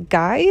 But like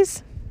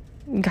guys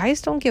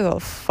don't give a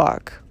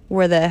fuck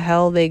where the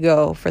hell they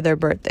go for their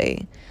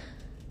birthday.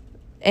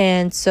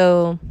 And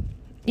so,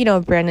 you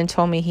know, Brandon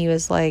told me, he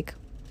was like,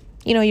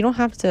 you know, you don't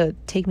have to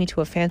take me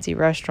to a fancy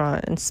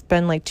restaurant and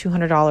spend like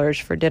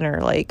 $200 for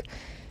dinner. Like,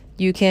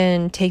 you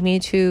can take me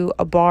to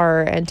a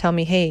bar and tell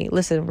me, hey,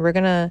 listen, we're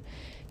going to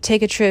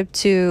take a trip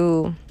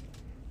to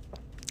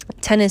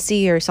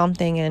Tennessee or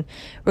something, and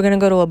we're going to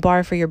go to a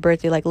bar for your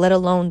birthday. Like, let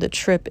alone the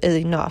trip is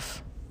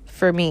enough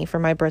for me, for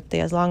my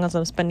birthday, as long as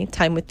I'm spending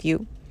time with you.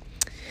 And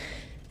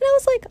I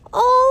was like,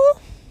 oh.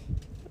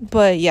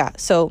 But yeah,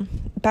 so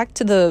back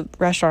to the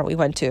restaurant we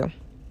went to.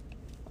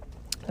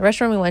 The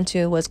restaurant we went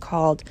to was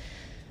called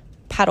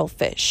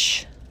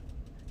Paddlefish.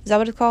 Is that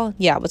what it's called?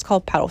 Yeah, it was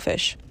called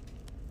Paddlefish.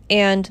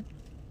 And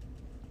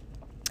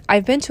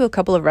I've been to a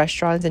couple of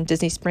restaurants in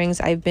Disney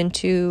Springs. I've been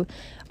to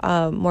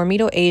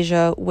Mormito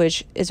Asia,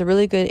 which is a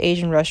really good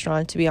Asian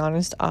restaurant, to be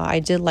honest.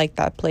 I did like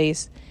that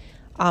place.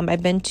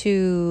 I've been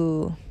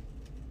to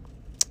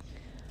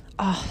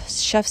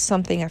Chef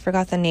something. I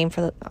forgot the name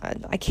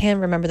I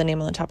can't remember the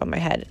name on the top of my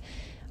head.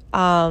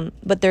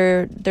 But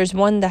there's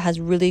one that has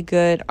really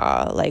good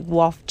like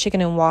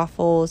chicken and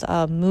waffles,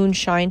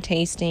 moonshine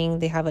tasting.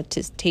 They have a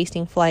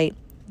tasting flight.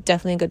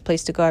 Definitely a good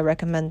place to go. I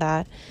recommend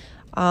that.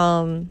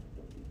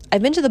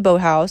 I've been to the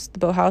Boathouse. The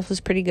Boathouse was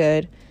pretty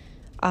good.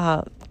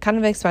 Kind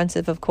of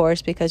expensive, of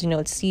course, because, you know,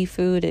 it's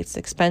seafood, it's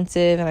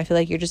expensive, and I feel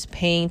like you're just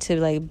paying to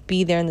like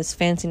be there in this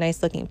fancy,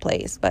 nice looking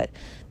place. But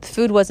the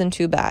food wasn't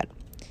too bad.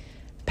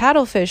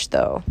 Paddlefish,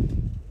 though,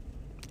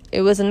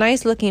 it was a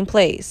nice looking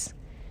place,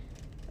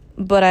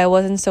 but I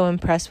wasn't so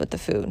impressed with the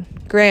food.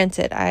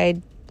 Granted,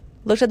 I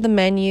looked at the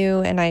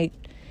menu and I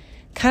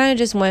kind of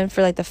just went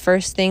for like the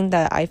first thing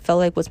that I felt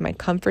like was my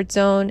comfort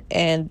zone,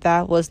 and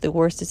that was the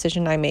worst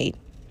decision I made.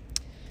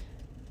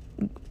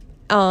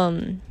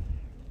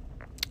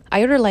 I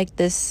ordered like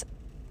this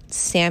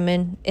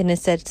salmon, and it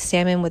said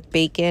salmon with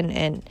bacon,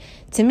 and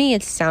to me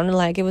it sounded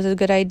like it was a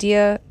good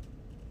idea,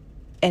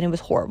 and it was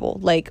horrible.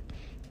 Like,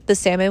 the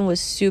salmon was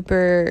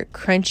super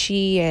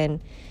crunchy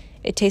and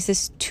it tasted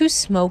too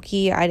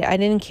smoky. I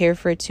didn't care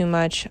for it too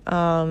much.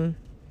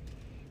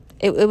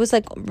 It was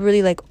like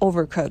really like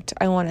overcooked,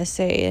 I want to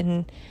say.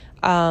 And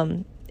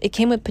it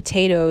came with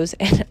potatoes,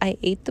 and I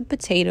ate the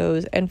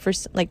potatoes, and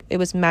it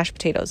was mashed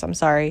potatoes, I'm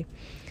sorry.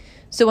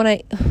 So when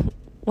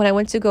I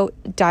went to go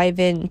dive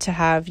in to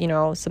have, you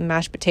know, some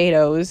mashed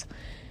potatoes,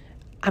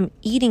 I'm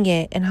eating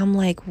it and I'm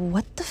like,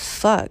 what the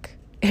fuck?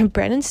 And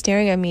Brandon's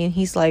staring at me and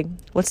he's like,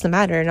 what's the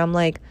matter? And I'm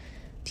like,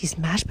 these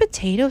mashed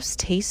potatoes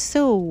taste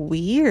so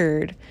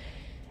weird.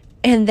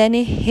 And then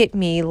it hit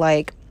me,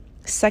 like,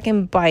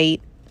 second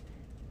bite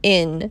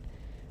in,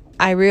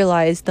 I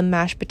realized the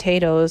mashed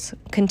potatoes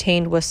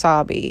contained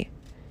wasabi.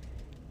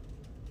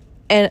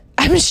 And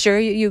I'm sure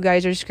you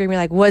guys are screaming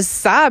like,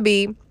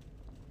 wasabi?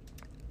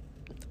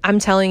 I'm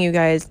telling you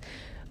guys,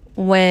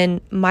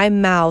 when my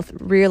mouth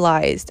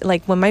realized,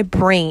 like when my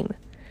brain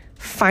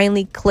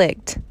finally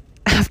clicked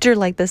after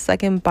like the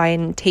second bite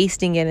and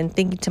tasting it and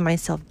thinking to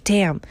myself,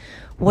 damn,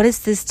 what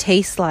does this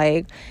taste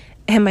like?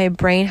 And my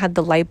brain had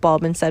the light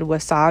bulb and said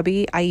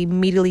wasabi. I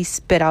immediately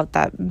spit out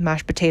that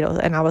mashed potatoes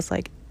and I was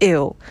like,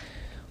 ew,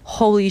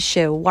 holy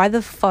shit, why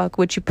the fuck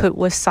would you put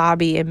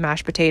wasabi in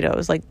mashed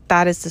potatoes? Like,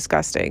 that is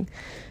disgusting.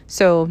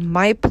 So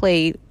my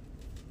plate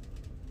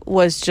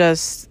was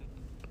just,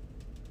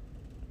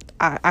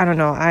 I don't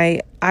know.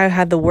 I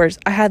had the worst.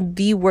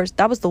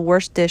 That was the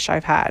worst dish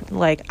I've had.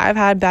 Like, I've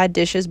had bad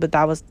dishes, but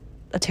that was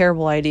a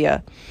terrible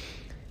idea.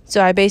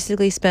 So I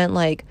basically spent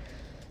like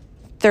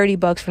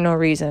 $30 for no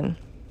reason.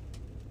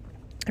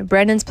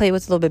 Brandon's plate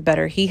was a little bit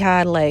better. He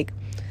had like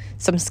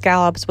some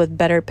scallops with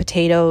better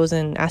potatoes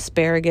and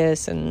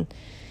asparagus, and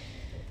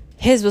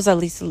his at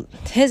least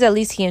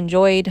he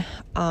enjoyed.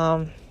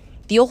 The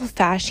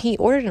old-fashioned, he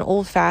ordered an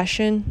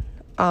old-fashioned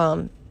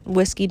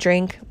whiskey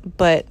drink,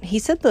 but he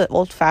said the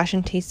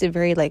old-fashioned tasted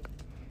very like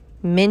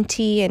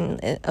minty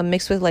and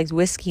mixed with like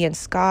whiskey and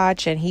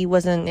scotch, and he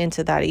wasn't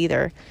into that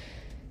either.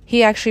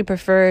 He actually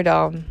preferred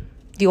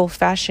the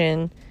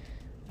old-fashioned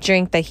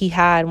drink that he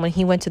had when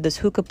he went to this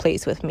hookah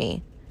place with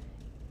me.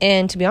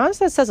 And to be honest,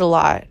 that says a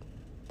lot.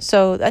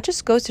 So that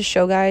just goes to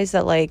show, guys,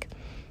 that like,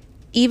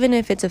 even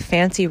if it's a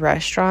fancy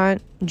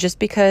restaurant, just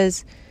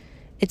because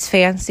it's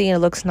fancy and it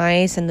looks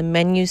nice and the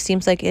menu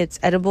seems like it's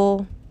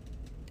edible,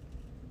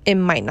 it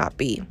might not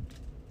be.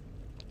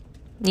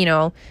 You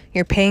know,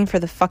 you're paying for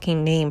the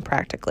fucking name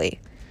practically.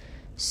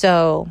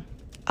 So,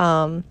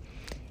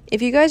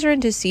 if you guys are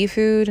into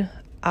seafood,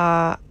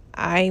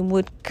 I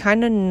would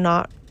kind of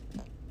not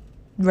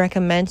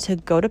recommend to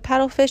go to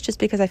Paddlefish, just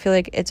because I feel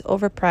like it's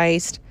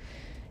overpriced.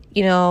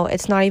 You know,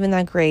 it's not even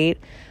that great.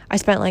 I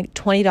spent like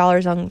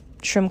 $20 on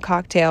shrimp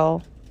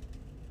cocktail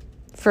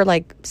for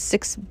like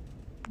 $6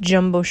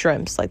 jumbo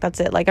shrimps. Like, that's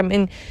it. Like, I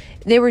mean,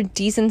 they were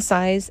decent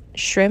sized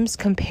shrimps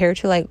compared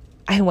to, like,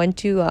 we went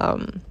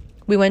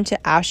to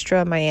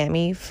Astra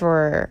Miami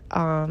for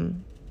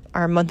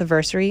our month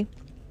anniversary.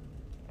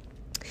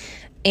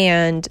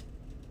 And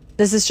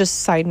this is just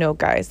a side note,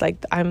 guys.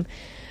 Like, I'm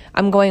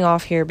going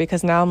off here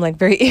because now I'm like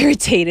very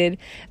irritated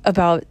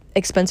about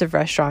expensive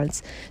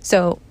restaurants.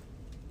 So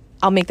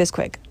I'll make this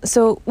quick.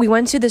 So we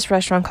went to this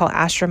restaurant called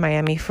Astra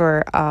Miami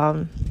for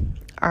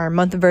our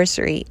month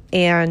anniversary,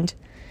 and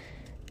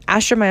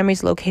Astra Miami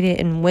is located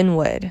in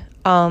Wynwood.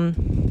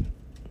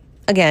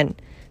 Again,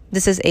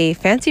 this is a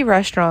fancy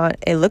restaurant.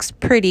 It looks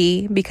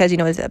pretty because, you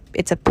know,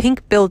 it's a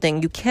pink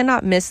building. You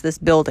cannot miss this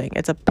building.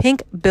 It's a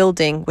pink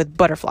building with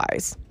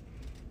butterflies.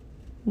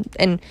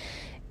 And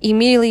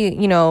immediately,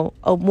 you know,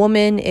 a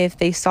woman, if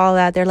they saw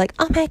that, they're like,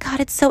 oh my God,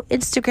 it's so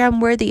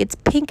Instagram worthy. It's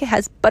pink. It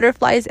has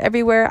butterflies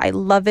everywhere. I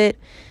love it.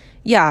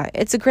 Yeah,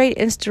 it's a great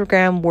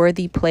Instagram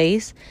worthy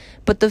place,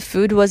 but the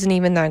food wasn't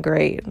even that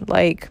great.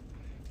 Like,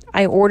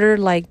 I ordered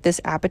like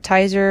this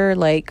appetizer,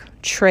 like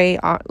tray,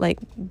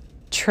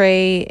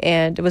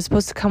 and it was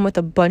supposed to come with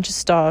a bunch of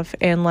stuff,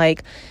 and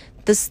like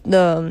it's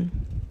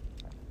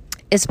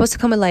supposed to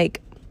come with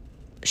like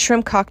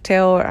shrimp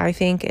cocktail, I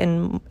think,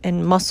 and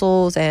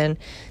mussels and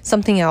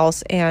something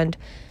else. And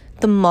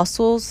the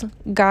mussels,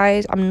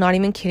 guys, I'm not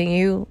even kidding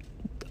you,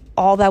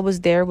 all that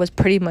was there was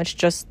pretty much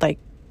just like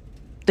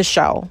the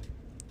shell.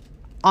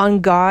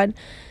 On God,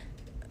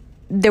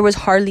 there was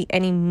hardly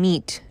any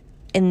meat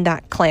in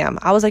that clam.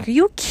 I was like, are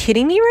you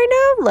kidding me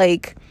right now?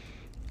 Like,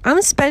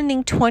 I'm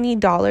spending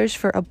 $20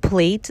 for a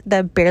plate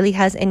that barely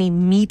has any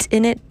meat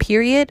in it,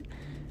 period.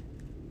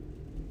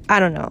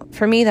 I don't know.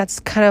 For me, that's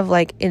kind of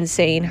like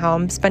insane how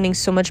I'm spending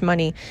so much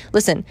money.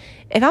 Listen,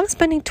 if I'm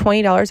spending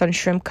 $20 on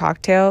shrimp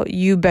cocktail,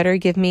 you better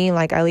give me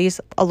like at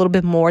least a little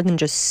bit more than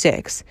just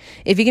 6.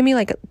 If you give me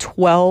like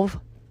 12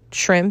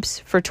 shrimps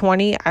for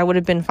 20, I would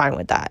have been fine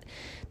with that.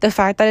 The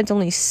fact that it's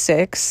only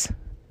 6,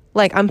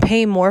 like, I'm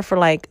paying more for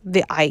like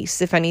the ice,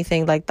 if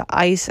anything, like the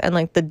ice and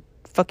like the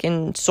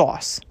fucking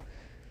sauce.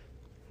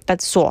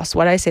 That's sauce.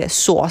 Why did I say a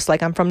sauce?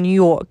 Like, I'm from New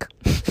York.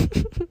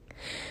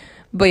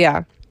 But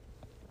yeah,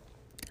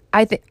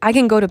 I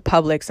can go to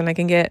Publix and I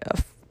can get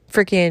a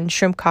freaking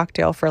shrimp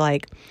cocktail for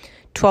like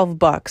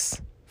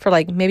 $12 for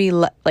like maybe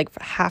like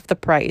half the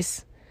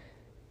price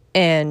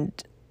and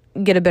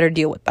get a better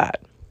deal with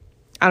that.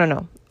 I don't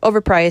know.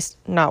 Overpriced,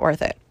 not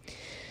worth it.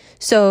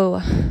 So,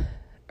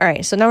 all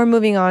right. So now we're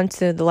moving on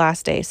to the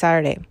last day,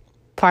 Saturday.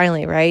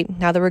 Finally, right?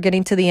 Now that we're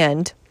getting to the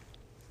end.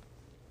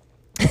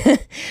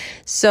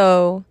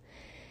 So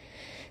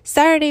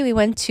Saturday we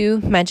went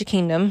to Magic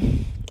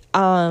Kingdom.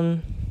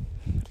 And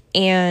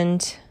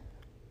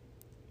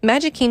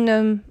Magic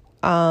Kingdom,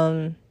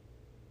 I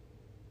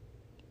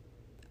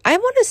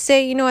want to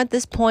say, you know, at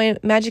this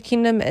point, Magic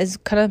Kingdom is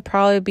gonna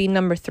probably be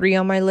number 3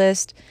 on my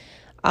list.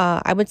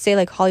 I would say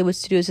like Hollywood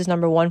Studios is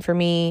number 1 for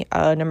me,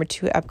 number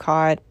 2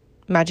 Epcot,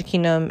 Magic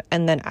Kingdom,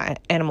 and then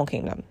Animal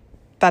Kingdom.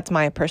 That's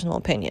my personal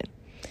opinion.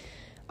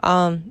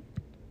 And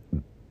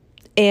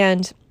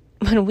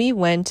when we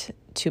went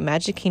to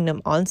Magic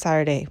Kingdom on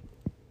Saturday,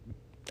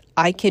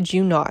 I kid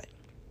you not,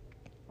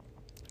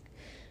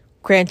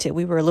 granted,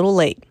 we were a little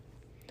late,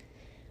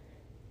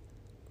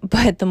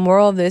 but the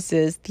moral of this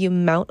is the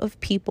amount of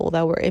people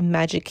that were in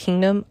Magic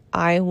Kingdom,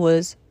 I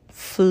was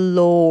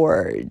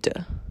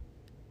floored.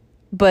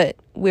 But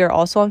we're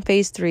also on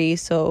phase 3,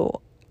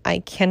 so I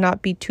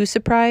cannot be too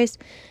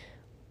surprised.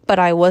 But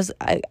I was,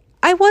 I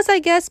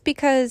guess,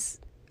 because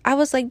I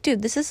was like,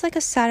 dude, this is like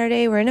a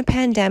Saturday. We're in a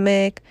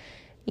pandemic.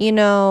 You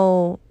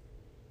know,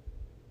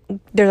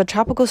 there's a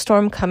tropical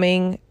storm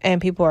coming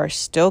and people are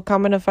still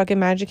coming to fucking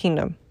Magic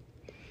Kingdom.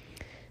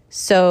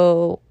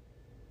 So,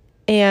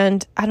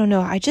 and I don't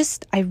know, I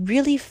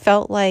really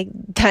felt like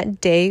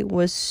that day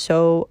was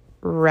so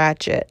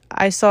ratchet.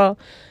 I saw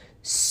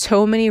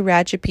so many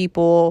ratchet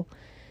people,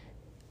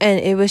 and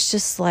it was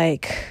just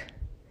like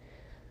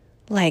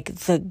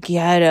the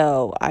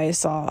ghetto I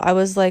saw. I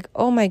was like,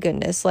 oh my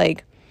goodness,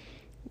 like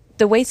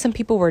the way some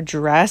people were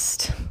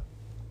dressed,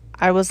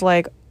 I was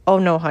like, oh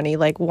no, honey,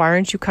 like, why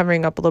aren't you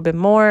covering up a little bit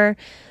more?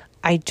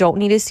 I don't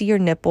need to see your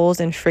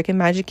nipples in freaking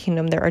Magic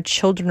Kingdom. There are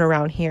children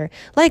around here.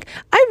 Like,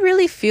 I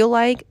really feel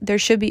like there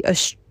should be a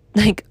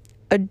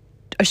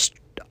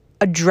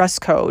dress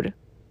code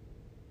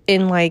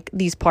in like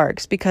these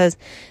parks, because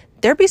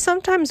there be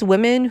sometimes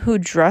women who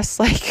dress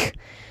like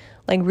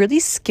really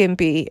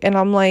skimpy, and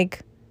I'm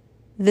like,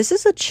 this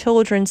is a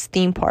children's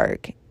theme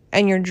park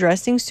and you're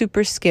dressing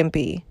super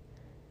skimpy.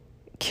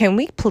 Can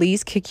we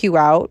please kick you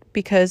out?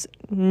 Because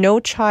no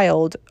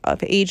child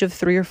of age of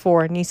 3 or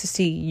 4 needs to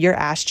see your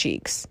ass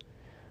cheeks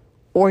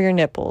or your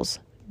nipples,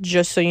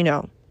 just so you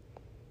know.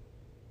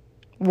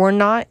 We're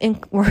not in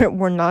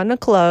a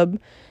club.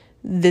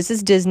 This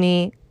is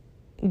Disney.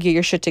 Get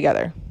your shit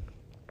together.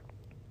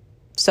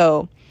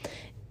 So,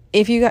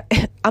 if you got,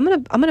 I'm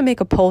gonna make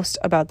a post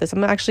about this.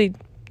 I'm gonna actually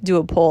do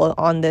a poll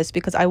on this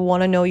because I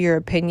want to know your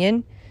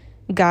opinion,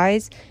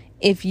 guys.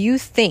 If you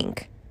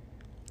think,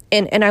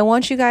 and I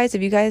want you guys,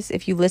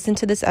 if you listen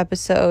to this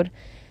episode,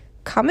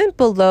 comment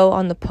below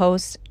on the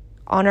post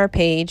on our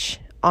page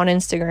on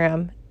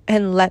Instagram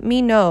and let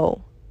me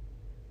know,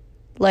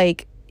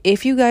 like,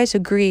 if you guys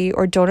agree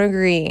or don't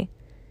agree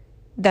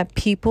that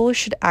people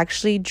should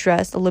actually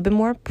dress a little bit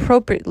more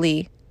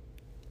appropriately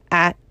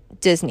at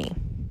Disney.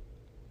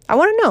 I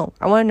want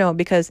to know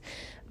because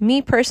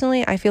me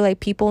personally, I feel like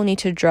people need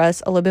to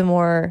dress a little bit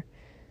more.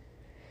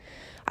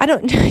 You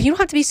don't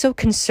have to be so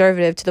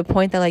conservative to the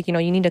point that, like, you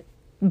need to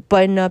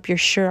button up your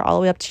shirt all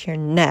the way up to your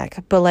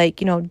neck, but,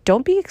 like,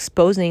 don't be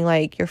exposing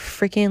like your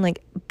freaking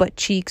like butt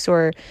cheeks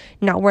or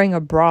not wearing a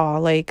bra.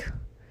 Like,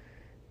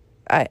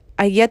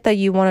 I get that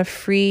you want to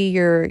free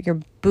your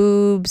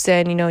boobs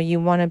and you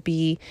want to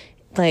be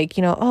like,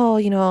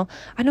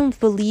 I don't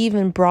believe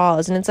in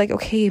bras, and it's like,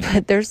 okay,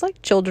 but there's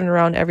like children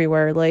around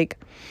everywhere. Like,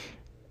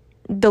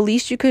 the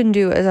least you can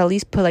do is at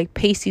least put like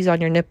pasties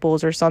on your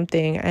nipples or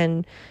something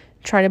and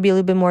try to be a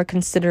little bit more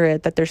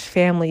considerate that there's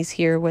families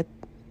here with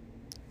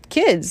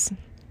kids.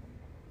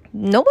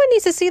 No one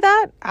needs to see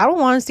that. I don't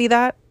want to see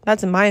that.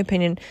 That's in my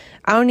opinion.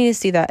 I don't need to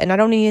see that, and I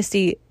don't need to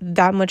see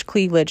that much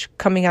cleavage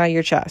coming out of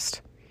your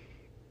chest.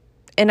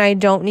 And I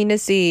don't need to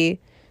see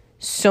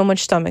so much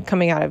stomach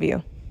coming out of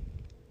you.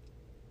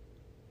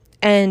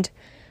 And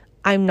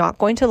I'm not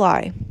going to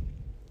lie.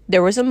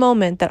 There was a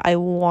moment that I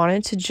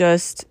wanted to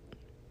just,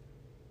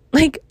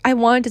 like, I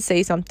wanted to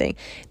say something.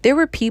 There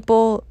were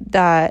people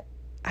there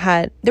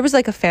was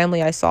like a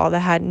family I saw that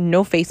had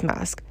no face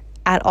mask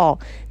at all.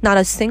 Not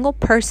a single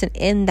person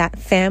in that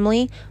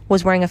family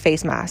was wearing a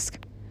face mask.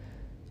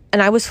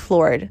 And I was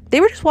floored.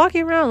 They were just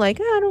walking around like,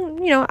 I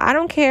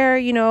don't care.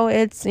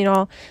 It's,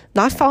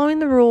 not following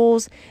the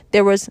rules.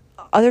 There was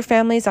other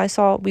families I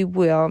saw.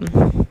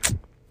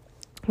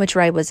 Which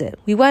ride was it?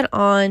 We went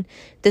on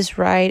this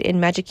ride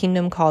in Magic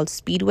Kingdom called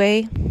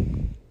Speedway.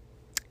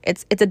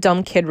 It's a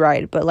dumb kid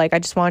ride, but like I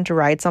just wanted to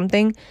ride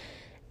something.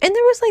 And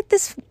there was like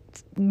this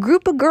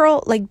group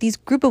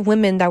of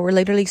women that were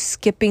literally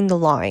skipping the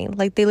line.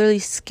 Like, they literally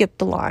skipped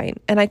the line.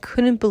 And I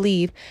couldn't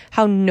believe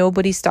how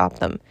nobody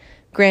stopped them.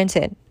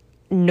 Granted,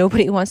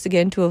 nobody wants to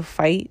get into a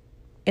fight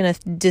in a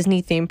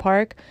Disney theme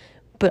park,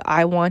 but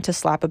I want to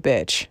slap a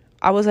bitch.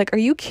 I was like, are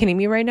you kidding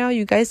me right now?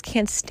 You guys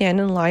can't stand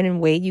in line and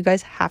wait. You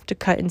guys have to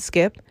cut and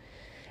skip.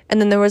 And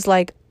then there was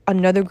like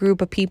another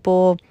group of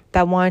people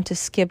that wanted to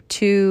skip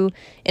too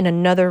in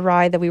another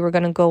ride that we were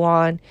going to go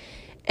on.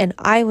 And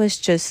I was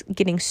just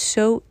getting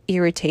so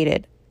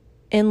irritated.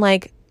 And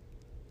like,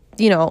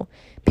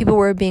 people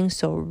were being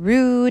so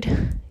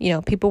rude.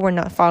 People were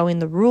not following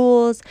the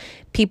rules.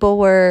 People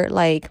were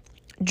like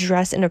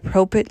dressed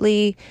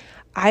inappropriately.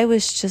 I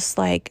was just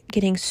like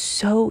getting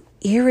so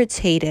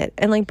irritated.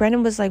 And like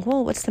Brendan was like,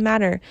 whoa, what's the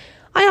matter?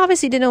 I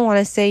obviously didn't want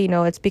to say,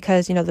 it's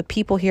because, the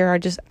people here are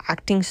just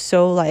acting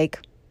so like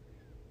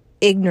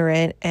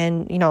ignorant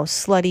and,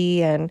 slutty.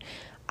 And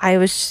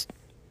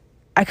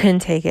I couldn't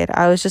take it.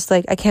 I was just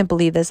like, I can't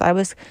believe this. I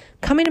was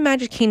coming to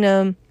Magic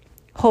Kingdom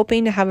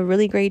hoping to have a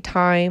really great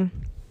time,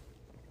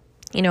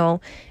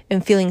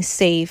 and feeling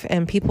safe.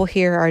 And people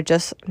here are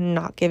just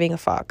not giving a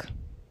fuck.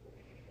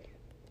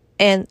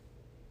 And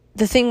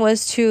the thing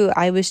was too,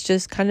 I was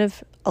just kind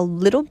of a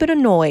little bit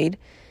annoyed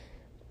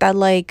that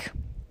like,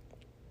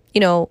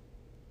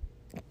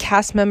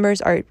 cast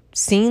members are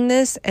seeing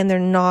this and they're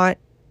not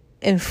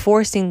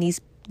enforcing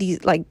these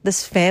like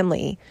this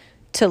family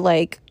to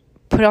like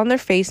put on their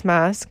face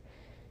mask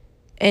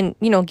and,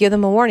 give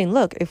them a warning.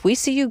 Look, if we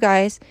see you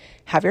guys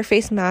have your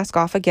face mask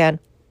off again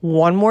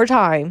one more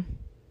time,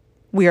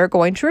 we are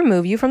going to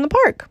remove you from the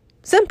park.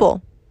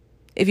 Simple.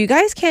 If you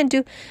guys can't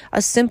do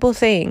a simple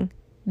thing,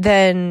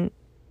 then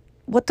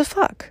what the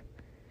fuck?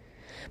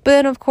 But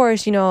then, of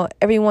course,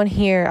 everyone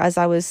here, as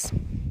I was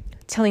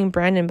telling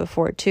Brandon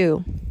before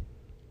too,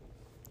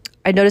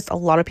 I noticed a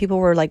lot of people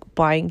were like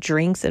buying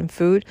drinks and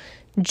food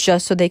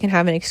just so they can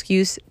have an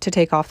excuse to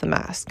take off the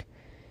mask.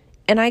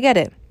 And I get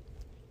it.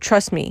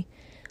 Trust me,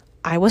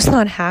 I was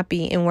not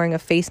happy in wearing a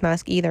face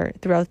mask either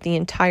throughout the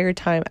entire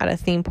time at a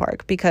theme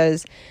park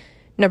because,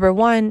 number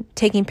one,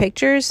 taking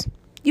pictures,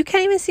 you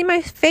can't even see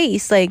my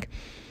face. Like,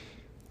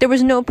 there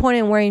was no point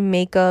in wearing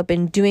makeup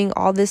and doing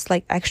all this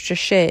like extra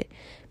shit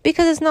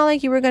because it's not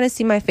like you were going to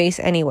see my face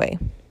anyway,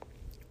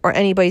 or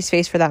anybody's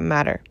face for that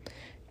matter.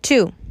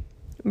 2,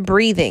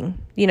 breathing,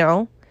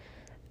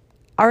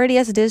 already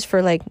as it is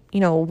for like,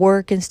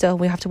 work and stuff,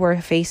 we have to wear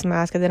a face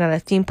mask. And then at a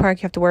theme park,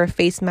 you have to wear a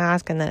face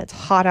mask, and then it's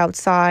hot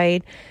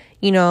outside,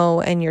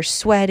 and you're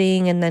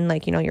sweating, and then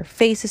like, your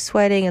face is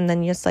sweating, and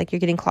then just like you're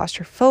getting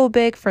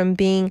claustrophobic from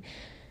being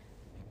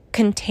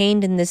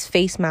contained in this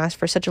face mask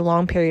for such a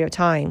long period of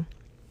time.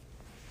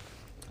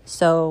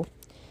 So,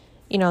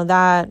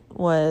 that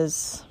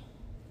was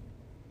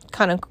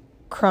kind of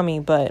crummy,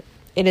 but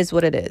it is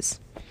what it is.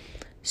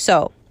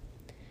 So,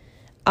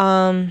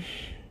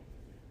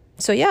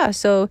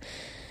 so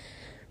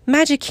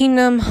Magic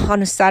Kingdom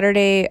on a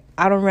Saturday,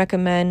 I don't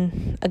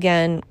recommend,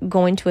 again,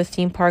 going to a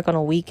theme park on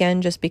a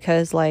weekend just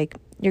because, like,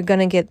 you're going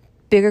to get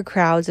bigger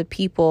crowds of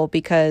people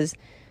because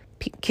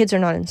kids are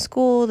not in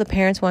school. The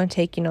parents want to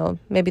take,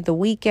 maybe the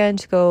weekend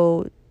to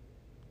go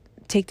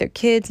take their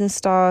kids and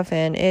stuff,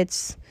 and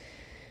it's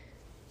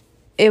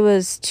it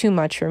was too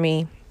much for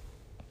me.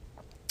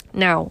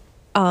 Now,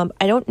 I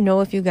don't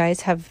know if you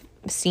guys have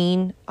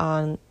seen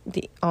online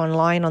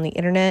on the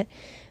internet,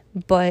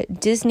 but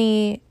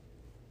Disney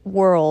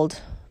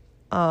World,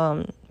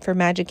 for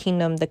Magic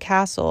Kingdom, the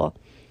castle,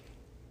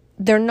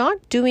 they're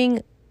not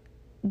doing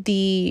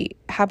the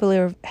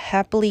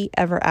happily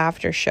ever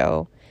after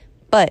show,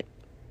 but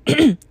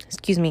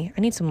excuse me,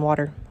 I need some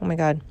water. Oh my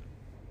god,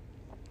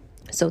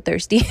 so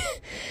thirsty.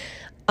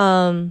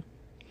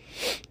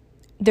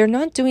 They're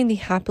not doing the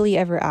happily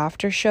ever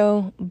after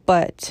show,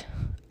 but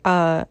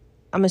I'm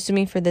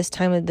assuming for this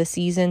time of the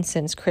season,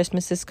 since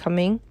Christmas is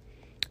coming,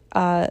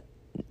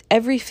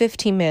 every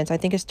 15 minutes, I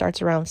think it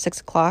starts around 6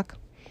 o'clock,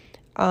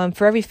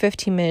 for every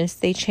 15 minutes,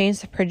 they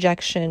change the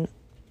projection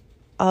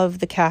of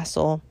the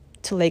castle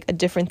to like a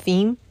different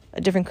theme,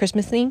 a different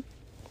Christmas theme.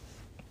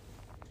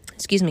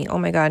 Excuse me. Oh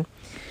my god.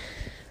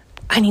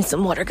 I need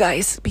some water,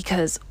 guys,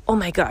 because oh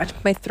my god,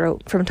 my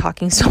throat from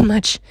talking so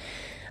much.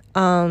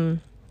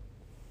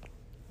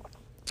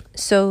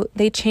 So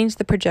they change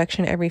the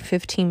projection every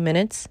 15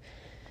 minutes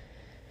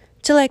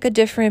to like a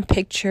different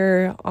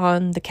picture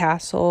on the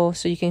castle,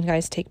 so you can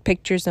guys take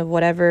pictures of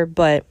whatever.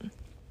 But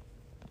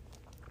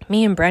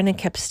me and Brandon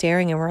kept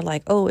staring, and we're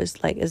like, oh, is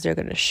there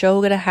a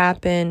show gonna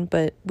happen?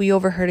 But we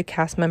overheard a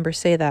cast member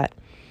say that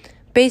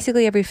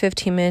basically every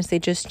 15 minutes they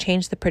just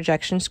change the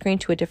projection screen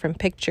to a different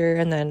picture,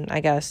 and then I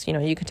guess,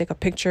 you can take a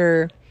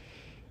picture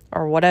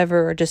or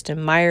whatever, or just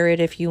admire it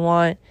if you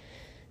want.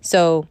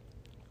 So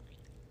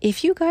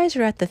if you guys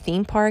are at the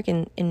theme park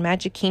in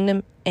Magic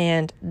Kingdom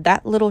and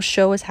that little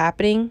show is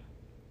happening,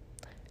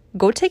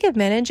 go take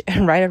advantage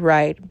and ride a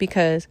ride,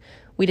 because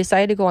we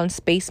decided to go on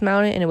Space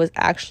Mountain, and it was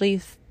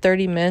actually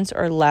 30 minutes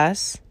or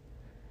less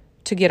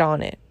to get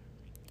on it.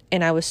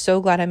 And I was so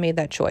glad I made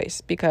that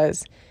choice,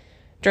 because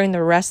during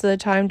the rest of the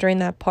time during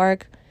that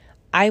park,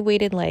 I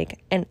waited like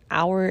an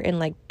hour and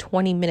like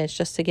 20 minutes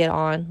just to get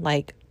on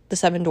like the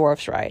Seven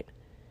Dwarfs ride.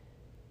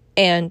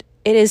 And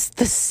it is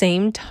the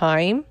same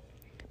time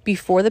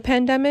before the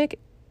pandemic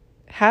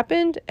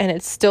happened, and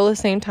it's still the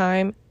same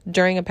time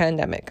during a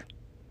pandemic.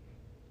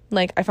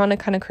 Like, I found it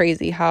kind of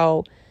crazy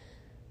how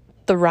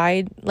the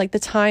ride, like the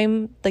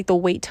time, like the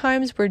wait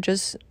times were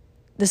just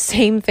the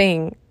same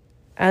thing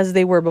as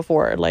they were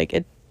before. Like,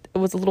 it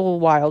was a little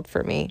wild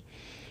for me.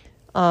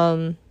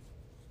 I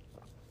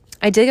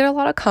did get a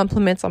lot of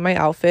compliments on my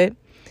outfit.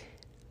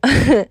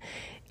 I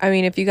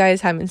mean, if you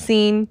guys haven't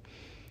seen,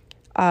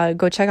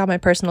 go check out my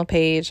personal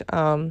page.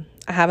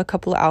 I have a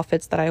couple of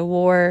outfits that I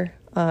wore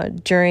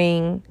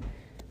during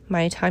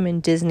my time in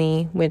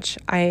Disney, which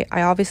I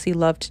obviously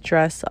love to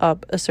dress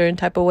up a certain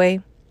type of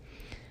way.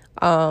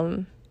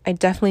 I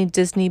definitely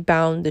Disney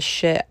bound the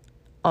shit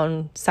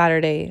on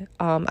Saturday.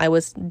 I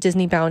was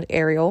Disney bound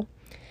Ariel,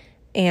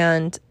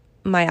 and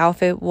my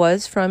outfit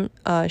was from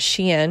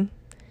Shein.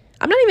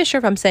 I'm not even sure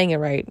if I'm saying it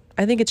right.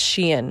 I think it's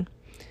Shein.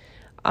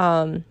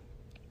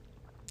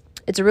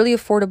 It's a really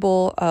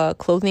affordable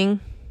clothing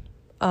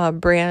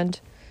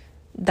brand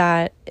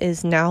that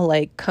is now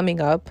like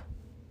coming up,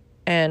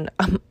 and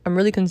I'm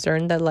really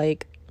concerned that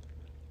like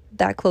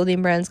that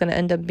clothing brand is gonna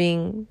end up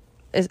being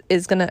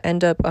is gonna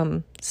end up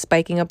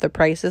spiking up the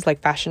prices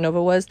like Fashion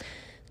Nova was,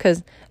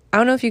 because I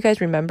don't know if you guys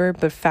remember,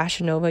 but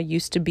Fashion Nova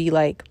used to be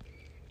like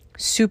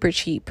super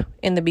cheap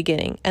in the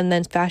beginning, and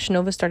then Fashion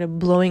Nova started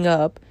blowing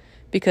up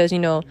because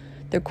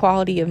their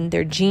quality of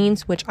their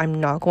jeans, which I'm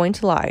not going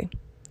to lie,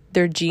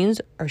 their jeans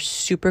are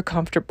super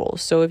comfortable.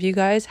 So if you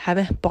guys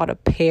haven't bought a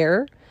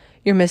pair,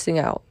 you're missing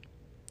out.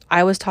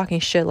 I was talking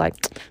shit like,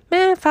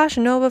 man,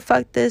 Fashion Nova,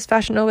 fuck this,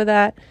 Fashion Nova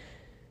that.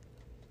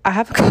 I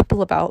have a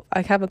couple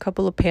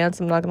of pants,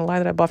 I'm not gonna lie,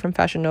 that I bought from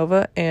Fashion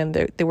Nova, and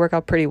they work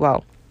out pretty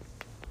well.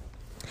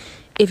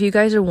 If you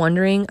guys are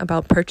wondering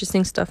about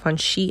purchasing stuff on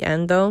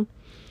Shein though,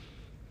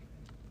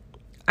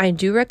 I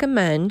do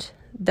recommend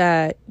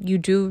that you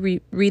do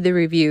read the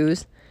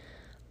reviews,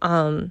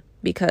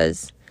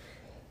 because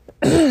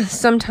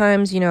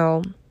sometimes,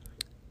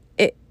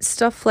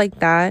 stuff like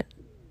that,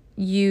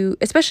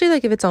 especially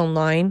like if it's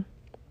online,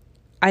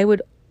 I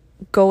would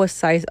go a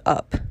size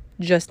up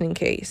just in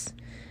case.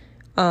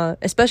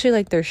 Especially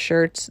like their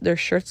shirts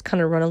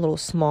kind of run a little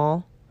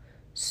small.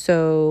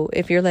 So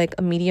if you're like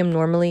a medium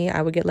normally,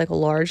 I would get like a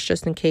large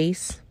just in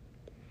case.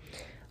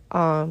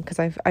 Because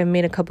I've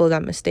made a couple of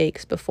that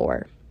mistakes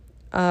before.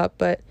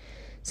 But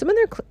some of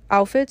their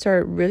outfits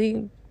are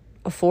really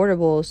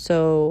affordable.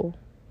 So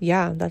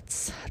yeah,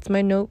 that's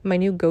my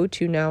new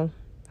go-to now.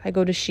 I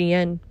go to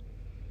Shein.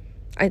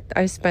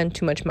 I spend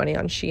too much money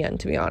on Shein,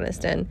 to be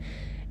honest. And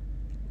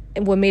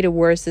what made it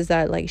worse is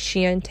that like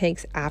Shein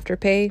takes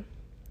Afterpay,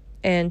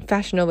 and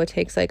Fashion Nova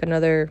takes like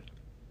another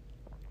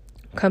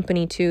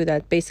company too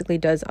that basically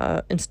does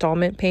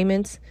installment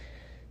payments.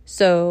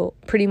 So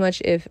pretty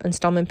much if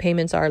installment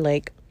payments are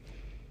like,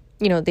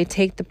 they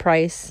take the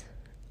price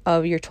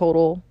of your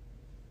total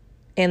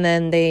and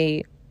then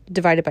they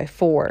divide it by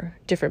 4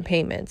 different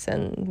payments,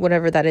 and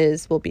whatever that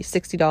is will be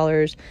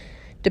 $60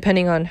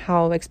 depending on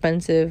how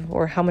expensive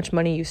or how much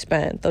money you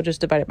spent. They'll just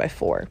divide it by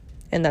 4,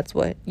 and that's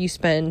what you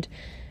spend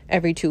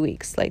every 2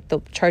 weeks. Like,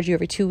 they'll charge you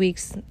every 2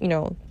 weeks, you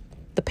know,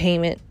 the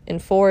payment in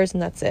fours,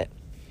 and that's it.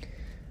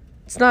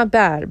 It's not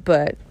bad,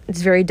 but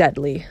it's very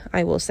deadly,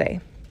 I will say.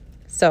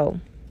 So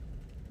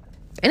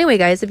anyway,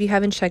 guys, if you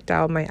haven't checked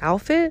out my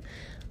outfit,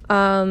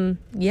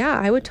 yeah,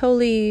 I would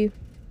totally,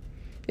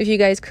 if you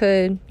guys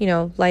could, you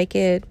know, like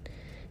it,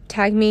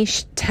 tag me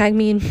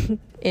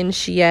in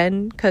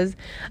Shein, because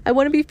I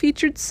want to be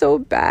featured so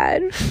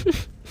bad.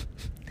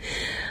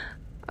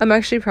 I'm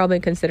actually probably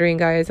considering,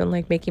 guys, on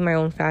like making my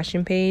own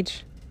fashion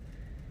page,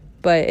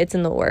 but it's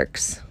in the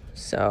works.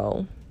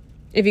 So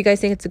if you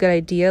guys think it's a good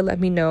idea, let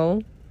me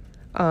know.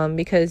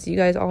 Because you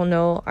guys all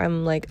know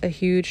I'm like a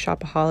huge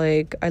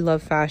shopaholic. I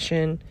love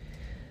fashion.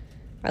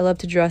 I love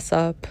to dress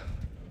up.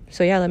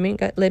 So yeah, let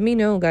me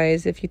know,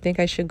 guys, if you think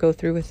I should go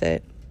through with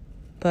it.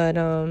 But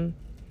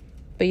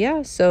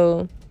yeah,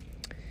 so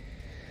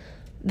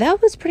that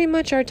was pretty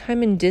much our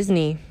time in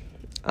Disney.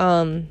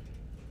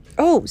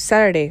 Oh,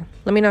 Saturday.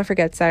 Let me not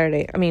forget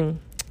Saturday,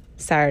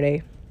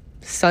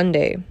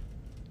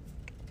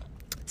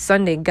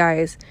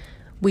 guys.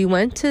 We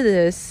went to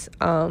this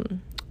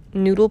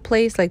noodle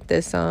place, like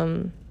this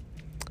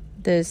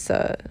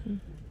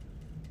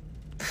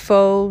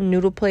faux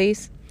noodle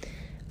place.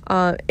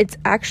 It's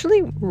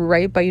actually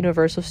right by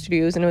Universal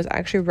Studios, and it was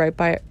actually right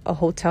by a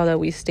hotel that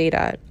we stayed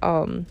at.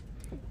 I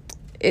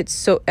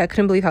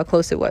couldn't believe how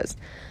close it was.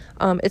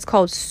 It's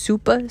called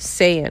Super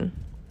Saiyan.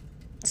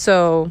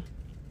 So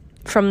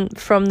from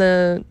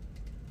the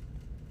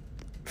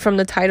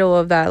title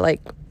of that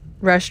like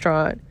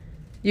restaurant,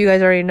 you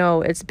guys already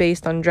know it's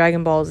based on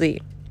Dragon Ball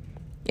Z.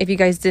 If you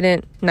guys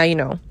didn't, now you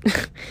know.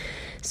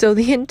 So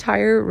the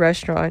entire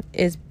restaurant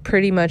is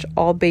pretty much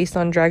all based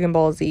on Dragon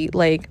Ball Z.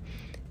 Like,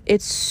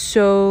 it's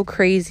so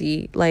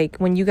crazy. Like,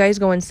 when you guys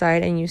go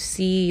inside and you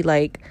see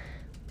like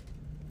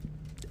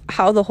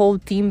how the whole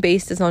theme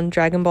based is on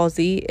Dragon Ball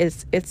Z,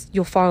 it's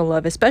you'll fall in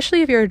love,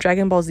 especially if you're a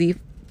Dragon Ball Z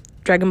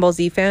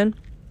fan.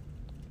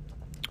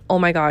 Oh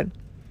my god.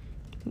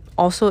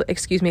 Also,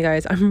 excuse me,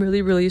 guys, I'm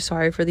really, really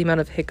sorry for the amount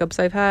of hiccups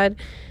I've had,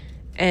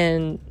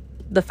 and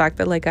the fact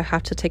that like I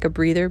have to take a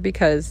breather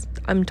because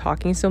I'm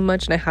talking so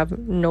much and I have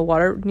no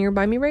water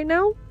nearby me right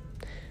now.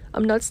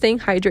 I'm not staying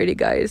hydrated,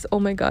 guys. Oh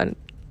my god.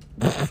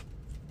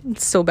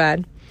 It's so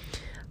bad.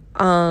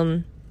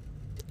 But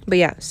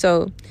yeah,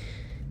 so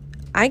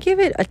I give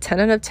it a 10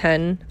 out of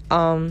 10.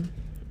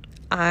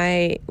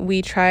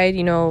 We tried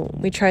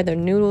the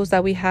noodles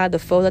that we had, the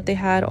pho that they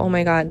had. Oh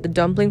my god, the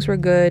dumplings were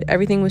good.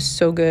 Everything was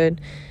so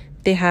good.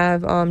 They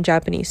have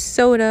Japanese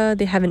soda.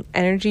 They have an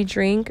energy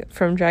drink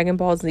from Dragon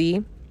Ball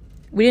Z.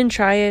 We didn't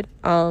try it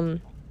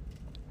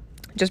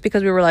just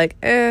because we were like,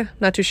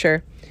 not too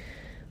sure.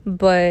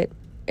 But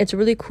it's a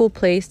really cool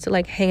place to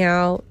like hang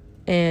out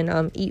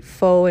and eat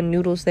pho and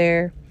noodles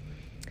there.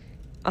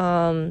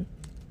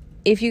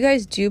 If you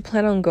guys do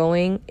plan on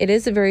going, it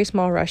is a very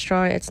small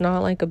restaurant. It's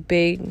not like a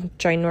big,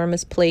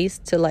 ginormous place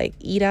to like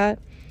eat at.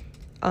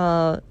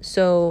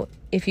 So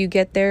if you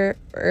get there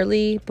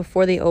early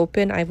before they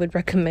open, I would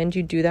recommend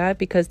you do that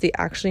because they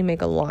actually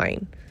make a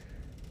line.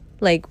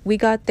 Like, we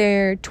got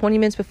there 20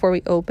 minutes before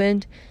we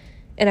opened,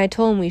 and I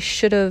told them we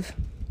should have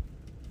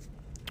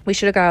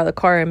got out of the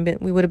car and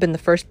we would have been the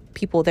first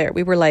people there.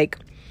 We were like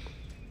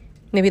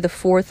maybe the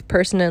fourth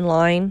person in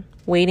line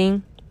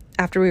waiting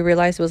after we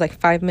realized it was like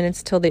 5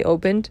 minutes till they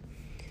opened.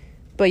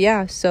 But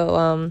yeah,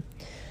 so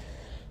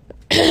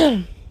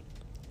it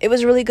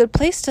was a really good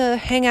place to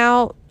hang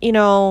out. You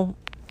know,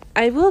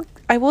 I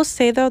will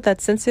say though that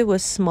since it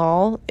was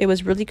small, it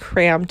was really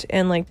cramped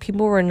and like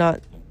people were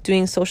not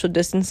doing social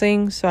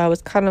distancing, so I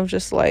was kind of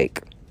just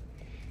like,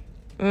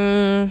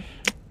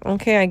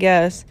 okay, I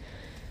guess.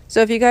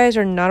 So if you guys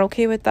are not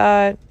okay with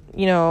that,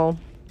 you know,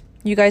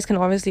 you guys can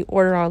obviously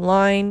order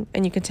online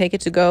and you can take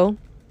it to go.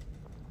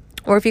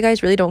 Or if you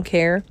guys really don't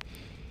care,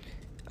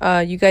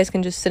 you guys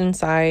can just sit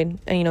inside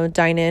and, you know,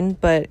 dine in.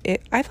 But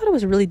I thought it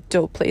was a really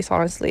dope place,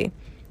 honestly.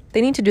 They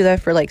need to do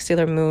that for like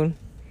Sailor Moon,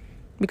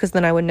 because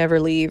then I would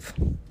never leave.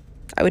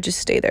 I would just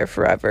stay there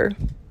forever.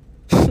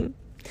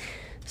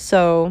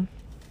 So,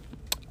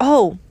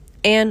 oh,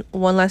 and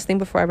one last thing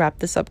before I wrap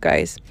this up,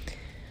 guys.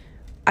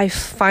 I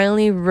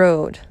finally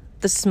rode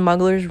the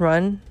Smuggler's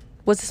Run.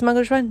 Was the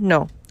Smuggler's Run?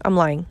 No, I'm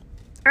lying.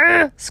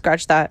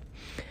 Scratch that.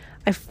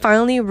 I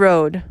finally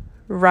rode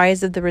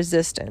Rise of the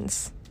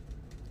Resistance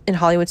in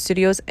Hollywood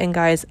Studios, and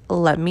guys,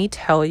 let me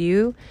tell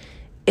you,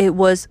 it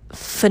was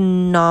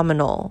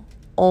phenomenal.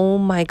 Oh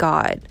my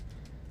god.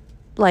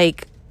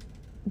 Like,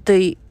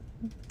 the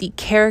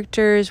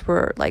characters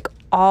were like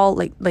all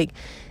like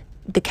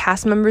the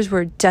cast members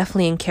were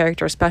definitely in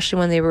character, especially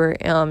when they were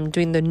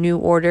doing the New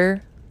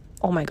Order.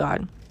 Oh my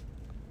god.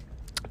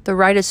 The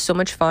ride is so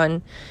much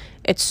fun.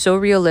 It's so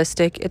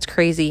realistic. It's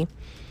crazy.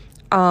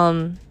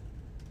 And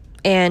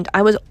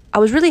I was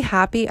really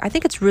happy. I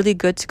think it's really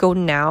good to go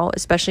now,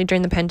 especially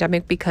during the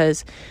pandemic,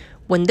 because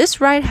when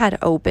this ride had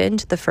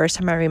opened the first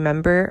time I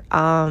remember,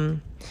 I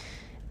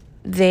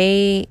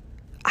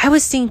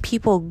was seeing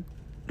people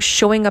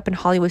showing up in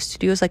Hollywood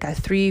Studios like at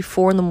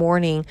 3-4 in the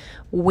morning,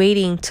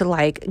 waiting to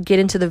like get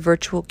into the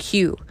virtual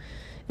queue.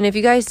 And if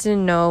you guys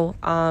didn't know,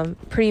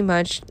 pretty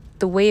much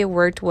the way it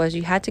worked was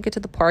you had to get to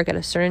the park at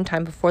a certain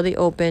time before they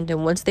opened.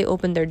 And once they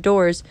opened their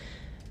doors,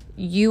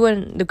 you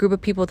and the group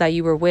of people that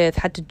you were with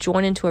had to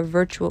join into a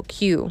virtual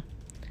queue.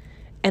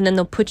 And then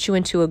they'll put you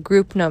into a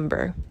group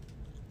number.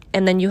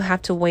 And then you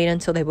have to wait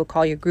until they will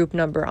call your group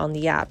number on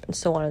the app, and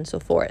so on and so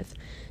forth.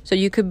 So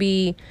you could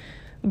be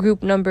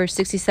group number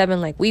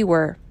 67 like we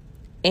were,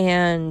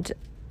 and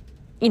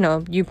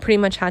you pretty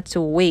much had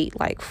to wait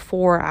like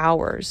 4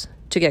 hours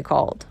to get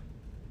called.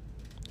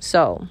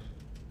 So,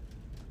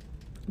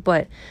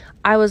 but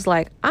I was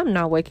like, I'm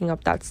not waking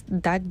up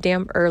that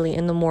damn early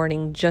in the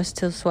morning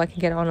so I can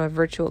get on a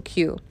virtual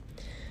queue.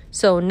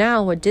 So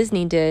now what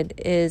Disney did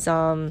is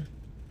the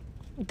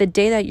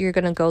day that you're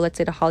going to go, let's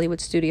say to Hollywood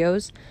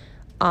Studios,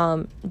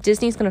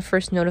 Disney's going to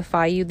first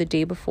notify you the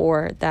day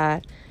before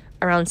that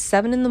around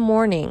 7 in the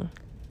morning,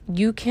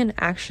 you can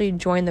actually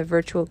join the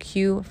virtual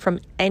queue from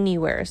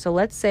anywhere. So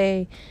let's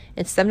say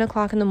it's 7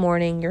 o'clock in the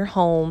morning, you're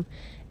home,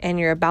 and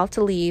you're about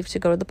to leave to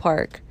go to the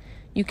park.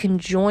 You can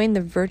join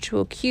the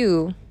virtual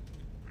queue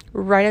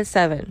right at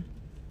 7,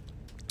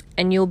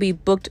 and you'll be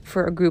booked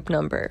for a group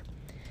number.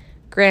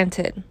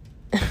 Granted,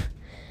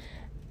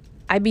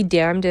 I'd be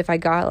damned if I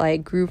got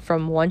like group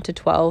from 1 to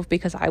 12,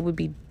 because I would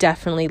be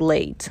definitely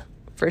late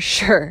for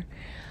sure.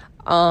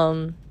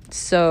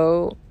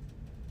 So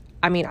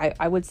I mean,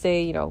 I would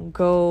say,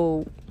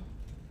 go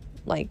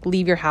like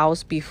leave your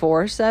house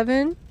before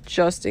 7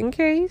 just in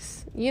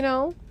case,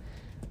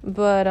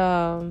 but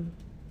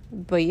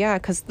yeah,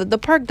 because the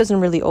park doesn't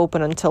really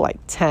open until like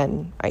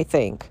 10, I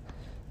think.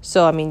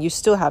 So I mean, you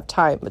still have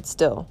time, but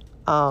still,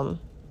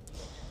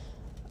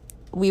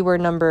 we were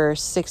number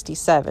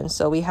 67,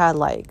 so we had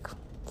like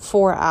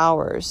 4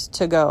 hours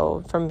to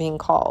go from being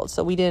called.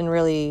 So we didn't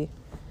really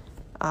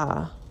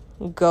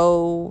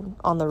go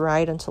on the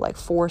ride until like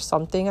 4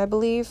 something, I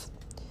believe.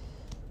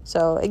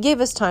 So it gave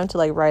us time to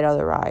like ride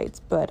other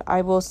rides. But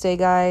I will say,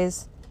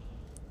 guys,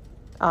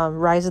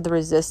 Rise of the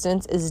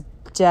Resistance is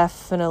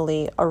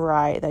definitely a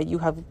ride that you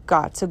have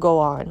got to go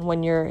on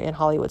when you're in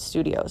Hollywood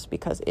Studios,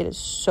 because it is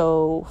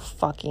so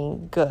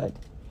fucking good.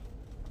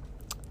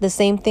 The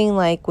same thing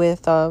like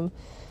with the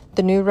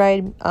new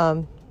ride,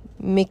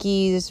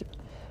 Mickey's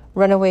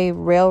Runaway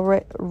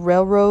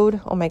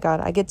Railroad. Oh my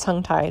god, I get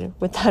tongue-tied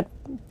with that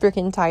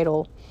freaking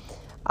title.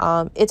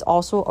 It's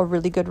also a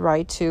really good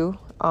ride too.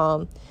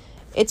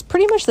 It's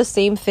pretty much the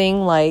same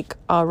thing like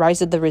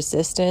Rise of the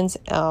Resistance.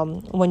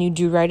 When you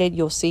do ride it,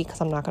 you'll see,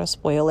 because I'm not going to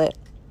spoil it.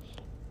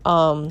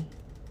 But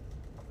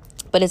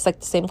it's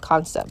like the same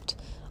concept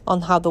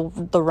on how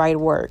the ride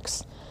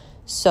works.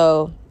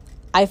 So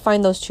I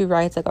find those two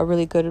rides like a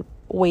really good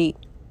wait,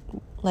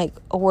 like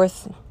a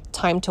worth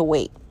time to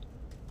wait.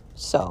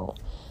 So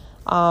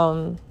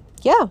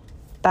yeah,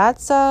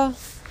 that's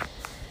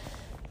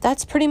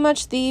pretty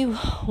much the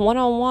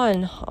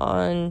one-on-one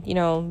on,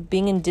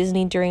 being in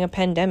Disney during a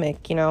pandemic.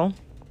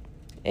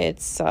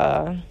 It's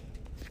a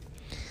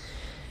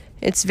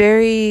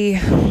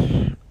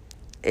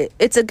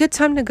good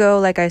time to go.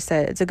 Like I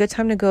said, it's a good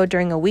time to go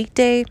during a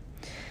weekday.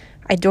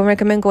 I don't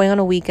recommend going on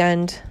a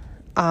weekend.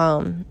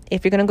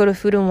 If you're going to go to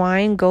Food and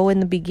Wine, go in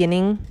the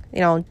beginning.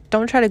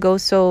 Don't try to go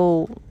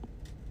so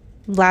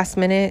last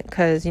minute,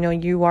 because,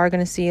 you are going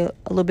to see a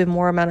little bit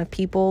more amount of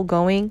people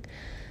going.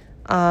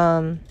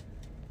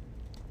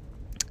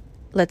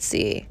 Let's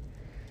see.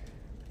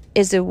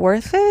 Is it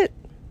worth it?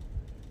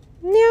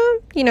 Yeah,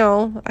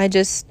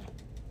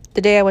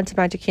 the day I went to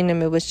Magic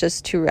Kingdom, it was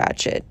just too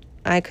ratchet.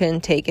 I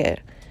couldn't take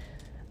it.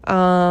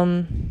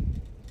 What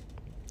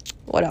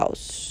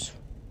else?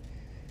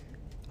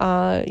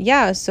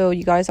 Yeah, so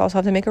you guys also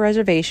have to make a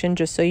reservation,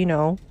 just so you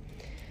know.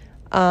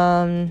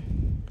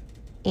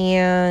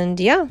 And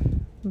yeah,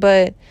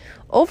 but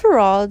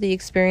overall, the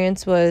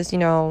experience was, it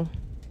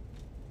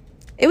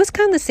was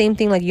kind of the same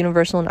thing like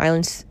Universal and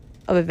Islands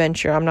of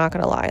Adventure. I'm not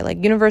gonna lie,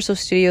 like Universal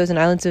Studios and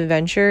Islands of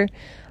Adventure,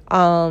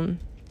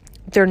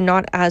 they're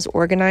not as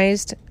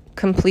organized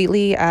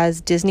completely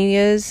as Disney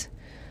is.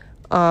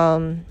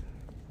 I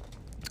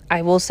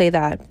will say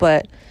that,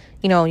 but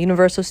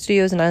Universal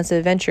Studios and Islands of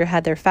Adventure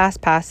had their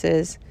fast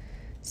passes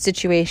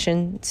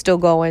situation still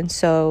going,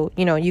 so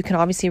you can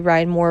obviously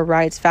ride more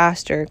rides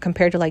faster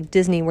compared to like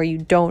Disney, where you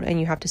don't, and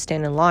you have to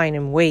stand in line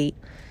and wait.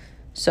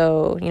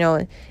 So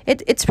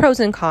it's pros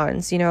and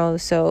cons,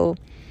 so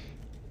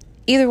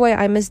either way,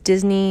 I miss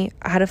Disney.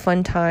 I had a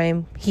fun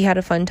time. He had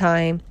a fun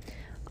time.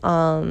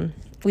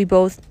 We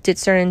both did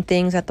certain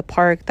things at the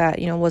park that,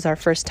 was our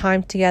first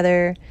time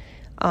together.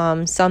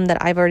 Some that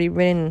I've already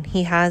ridden,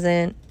 he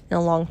hasn't in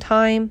a long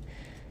time.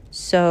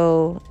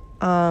 So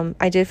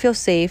I did feel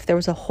safe. There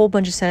was a whole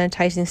bunch of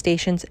sanitizing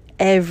stations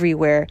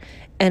everywhere.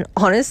 And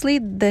honestly,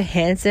 the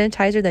hand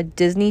sanitizer that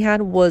Disney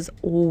had was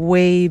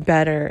way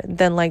better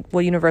than like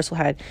what Universal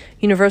had.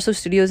 Universal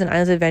Studios and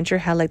Islands of Adventure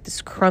had like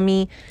this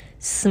crummy,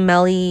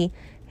 smelly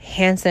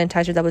hand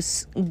sanitizer that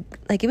was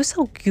like, it was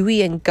so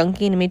gooey and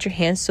gunky and it made your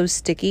hands so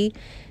sticky.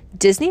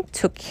 Disney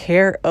took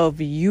care of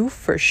you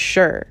for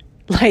sure.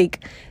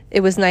 Like, It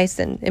was nice,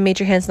 and it made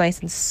your hands nice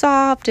and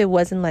soft. It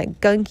wasn't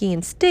like gunky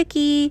and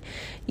sticky.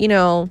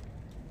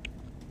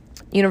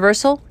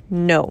 Universal,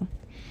 no.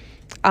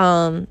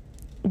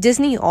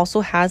 Disney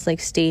also has like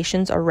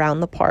stations around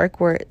the park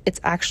where it's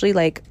actually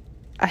like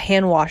a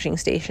hand washing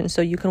station,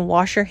 so you can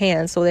wash your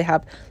hands. So they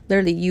have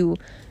literally you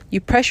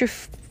press your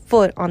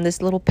foot on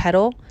this little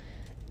pedal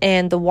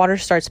and the water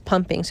starts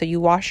pumping, so you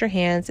wash your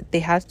hands. They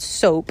have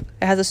soap.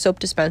 It has a soap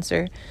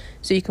dispenser,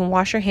 so you can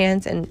wash your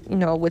hands and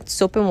with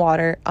soap and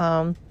water.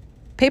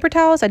 Paper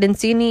towels, I didn't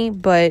see any,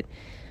 but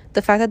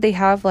the fact that they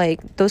have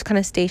like those kind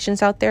of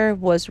stations out there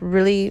was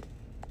really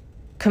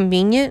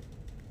convenient,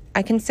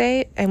 I can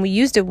say. And we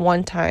used it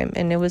one time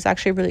and it was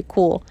actually really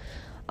cool.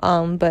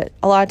 But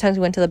a lot of times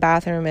we went to the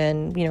bathroom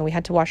and we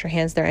had to wash our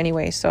hands there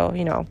anyway, so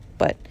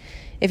but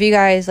if you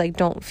guys like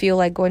don't feel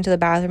like going to the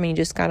bathroom and you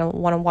just kind of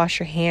want to wash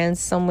your hands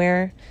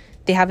somewhere,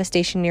 they have a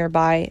station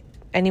nearby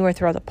anywhere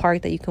throughout the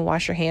park that you can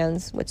wash your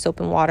hands with soap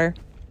and water,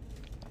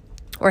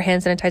 or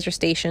hand sanitizer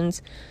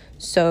stations.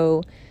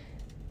 So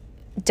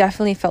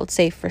definitely felt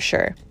safe for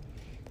sure.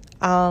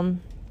 And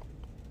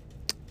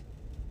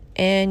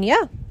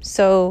yeah,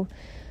 so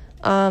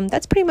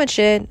that's pretty much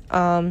it.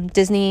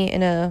 Disney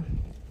in a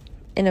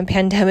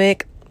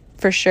pandemic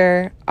for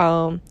sure.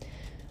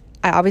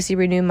 I obviously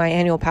renewed my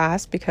annual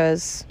pass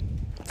because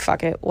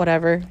fuck it,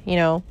 whatever,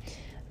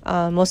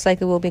 most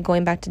likely we'll be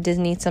going back to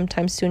Disney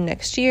sometime soon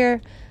next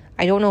year.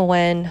 I don't know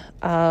when.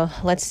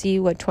 Let's see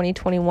what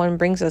 2021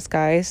 brings us,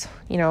 guys,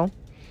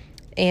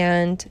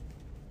 and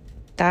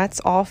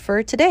that's all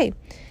for today.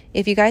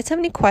 If you guys have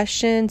any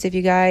questions, if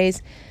you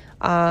guys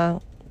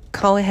go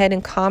ahead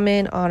and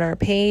comment on our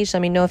page,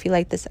 let me know if you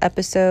like this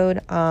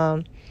episode.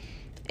 And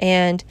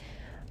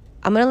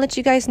I'm gonna let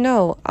you guys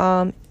know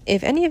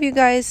if any of you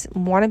guys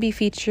want to be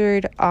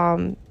featured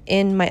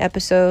in my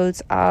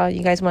episodes.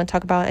 You guys want to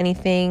talk about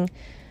anything,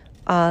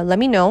 let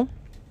me know.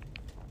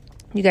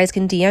 You guys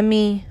can DM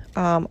me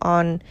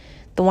on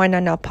the Why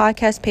Not Now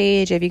podcast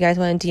page. If you guys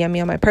want to DM me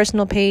on my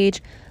personal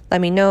page,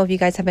 let me know. If you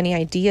guys have any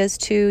ideas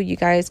too, you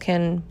guys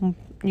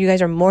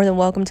are more than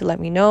welcome to let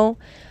me know.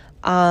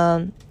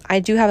 I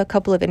do have a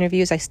couple of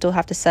interviews I still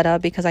have to set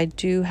up because I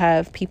do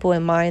have people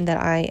in mind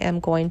that I am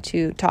going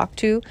to talk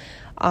to.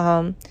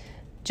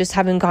 Just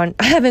I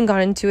haven't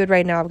gone into it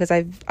right now because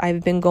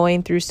I've been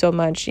going through so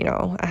much.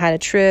 I had a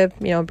trip,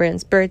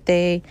 Britain's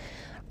birthday.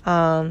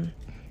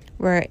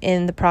 We're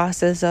in the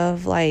process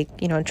of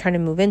trying to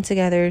move in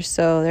together.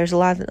 So there's a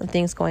lot of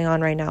things going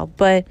on right now,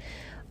 but,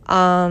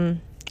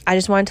 I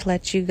just wanted to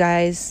let you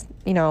guys,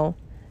 know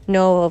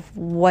of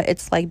what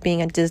it's like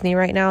being at Disney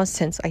right now,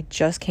 since I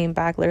just came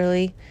back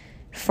literally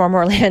from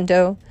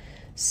Orlando.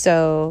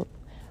 So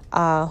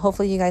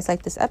hopefully you guys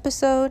like this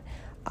episode.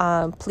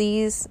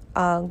 Please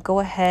go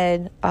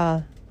ahead,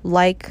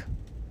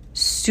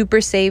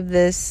 super save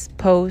this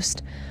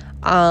post,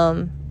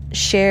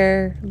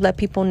 share, let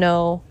people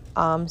know.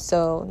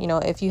 So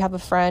if you have a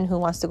friend who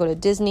wants to go to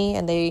Disney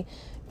and they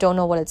don't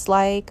know what it's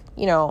like,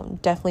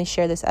 definitely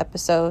share this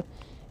episode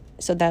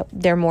so that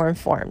they're more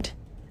informed.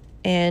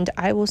 And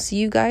I will see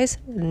you guys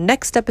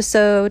next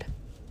episode.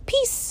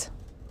 Peace.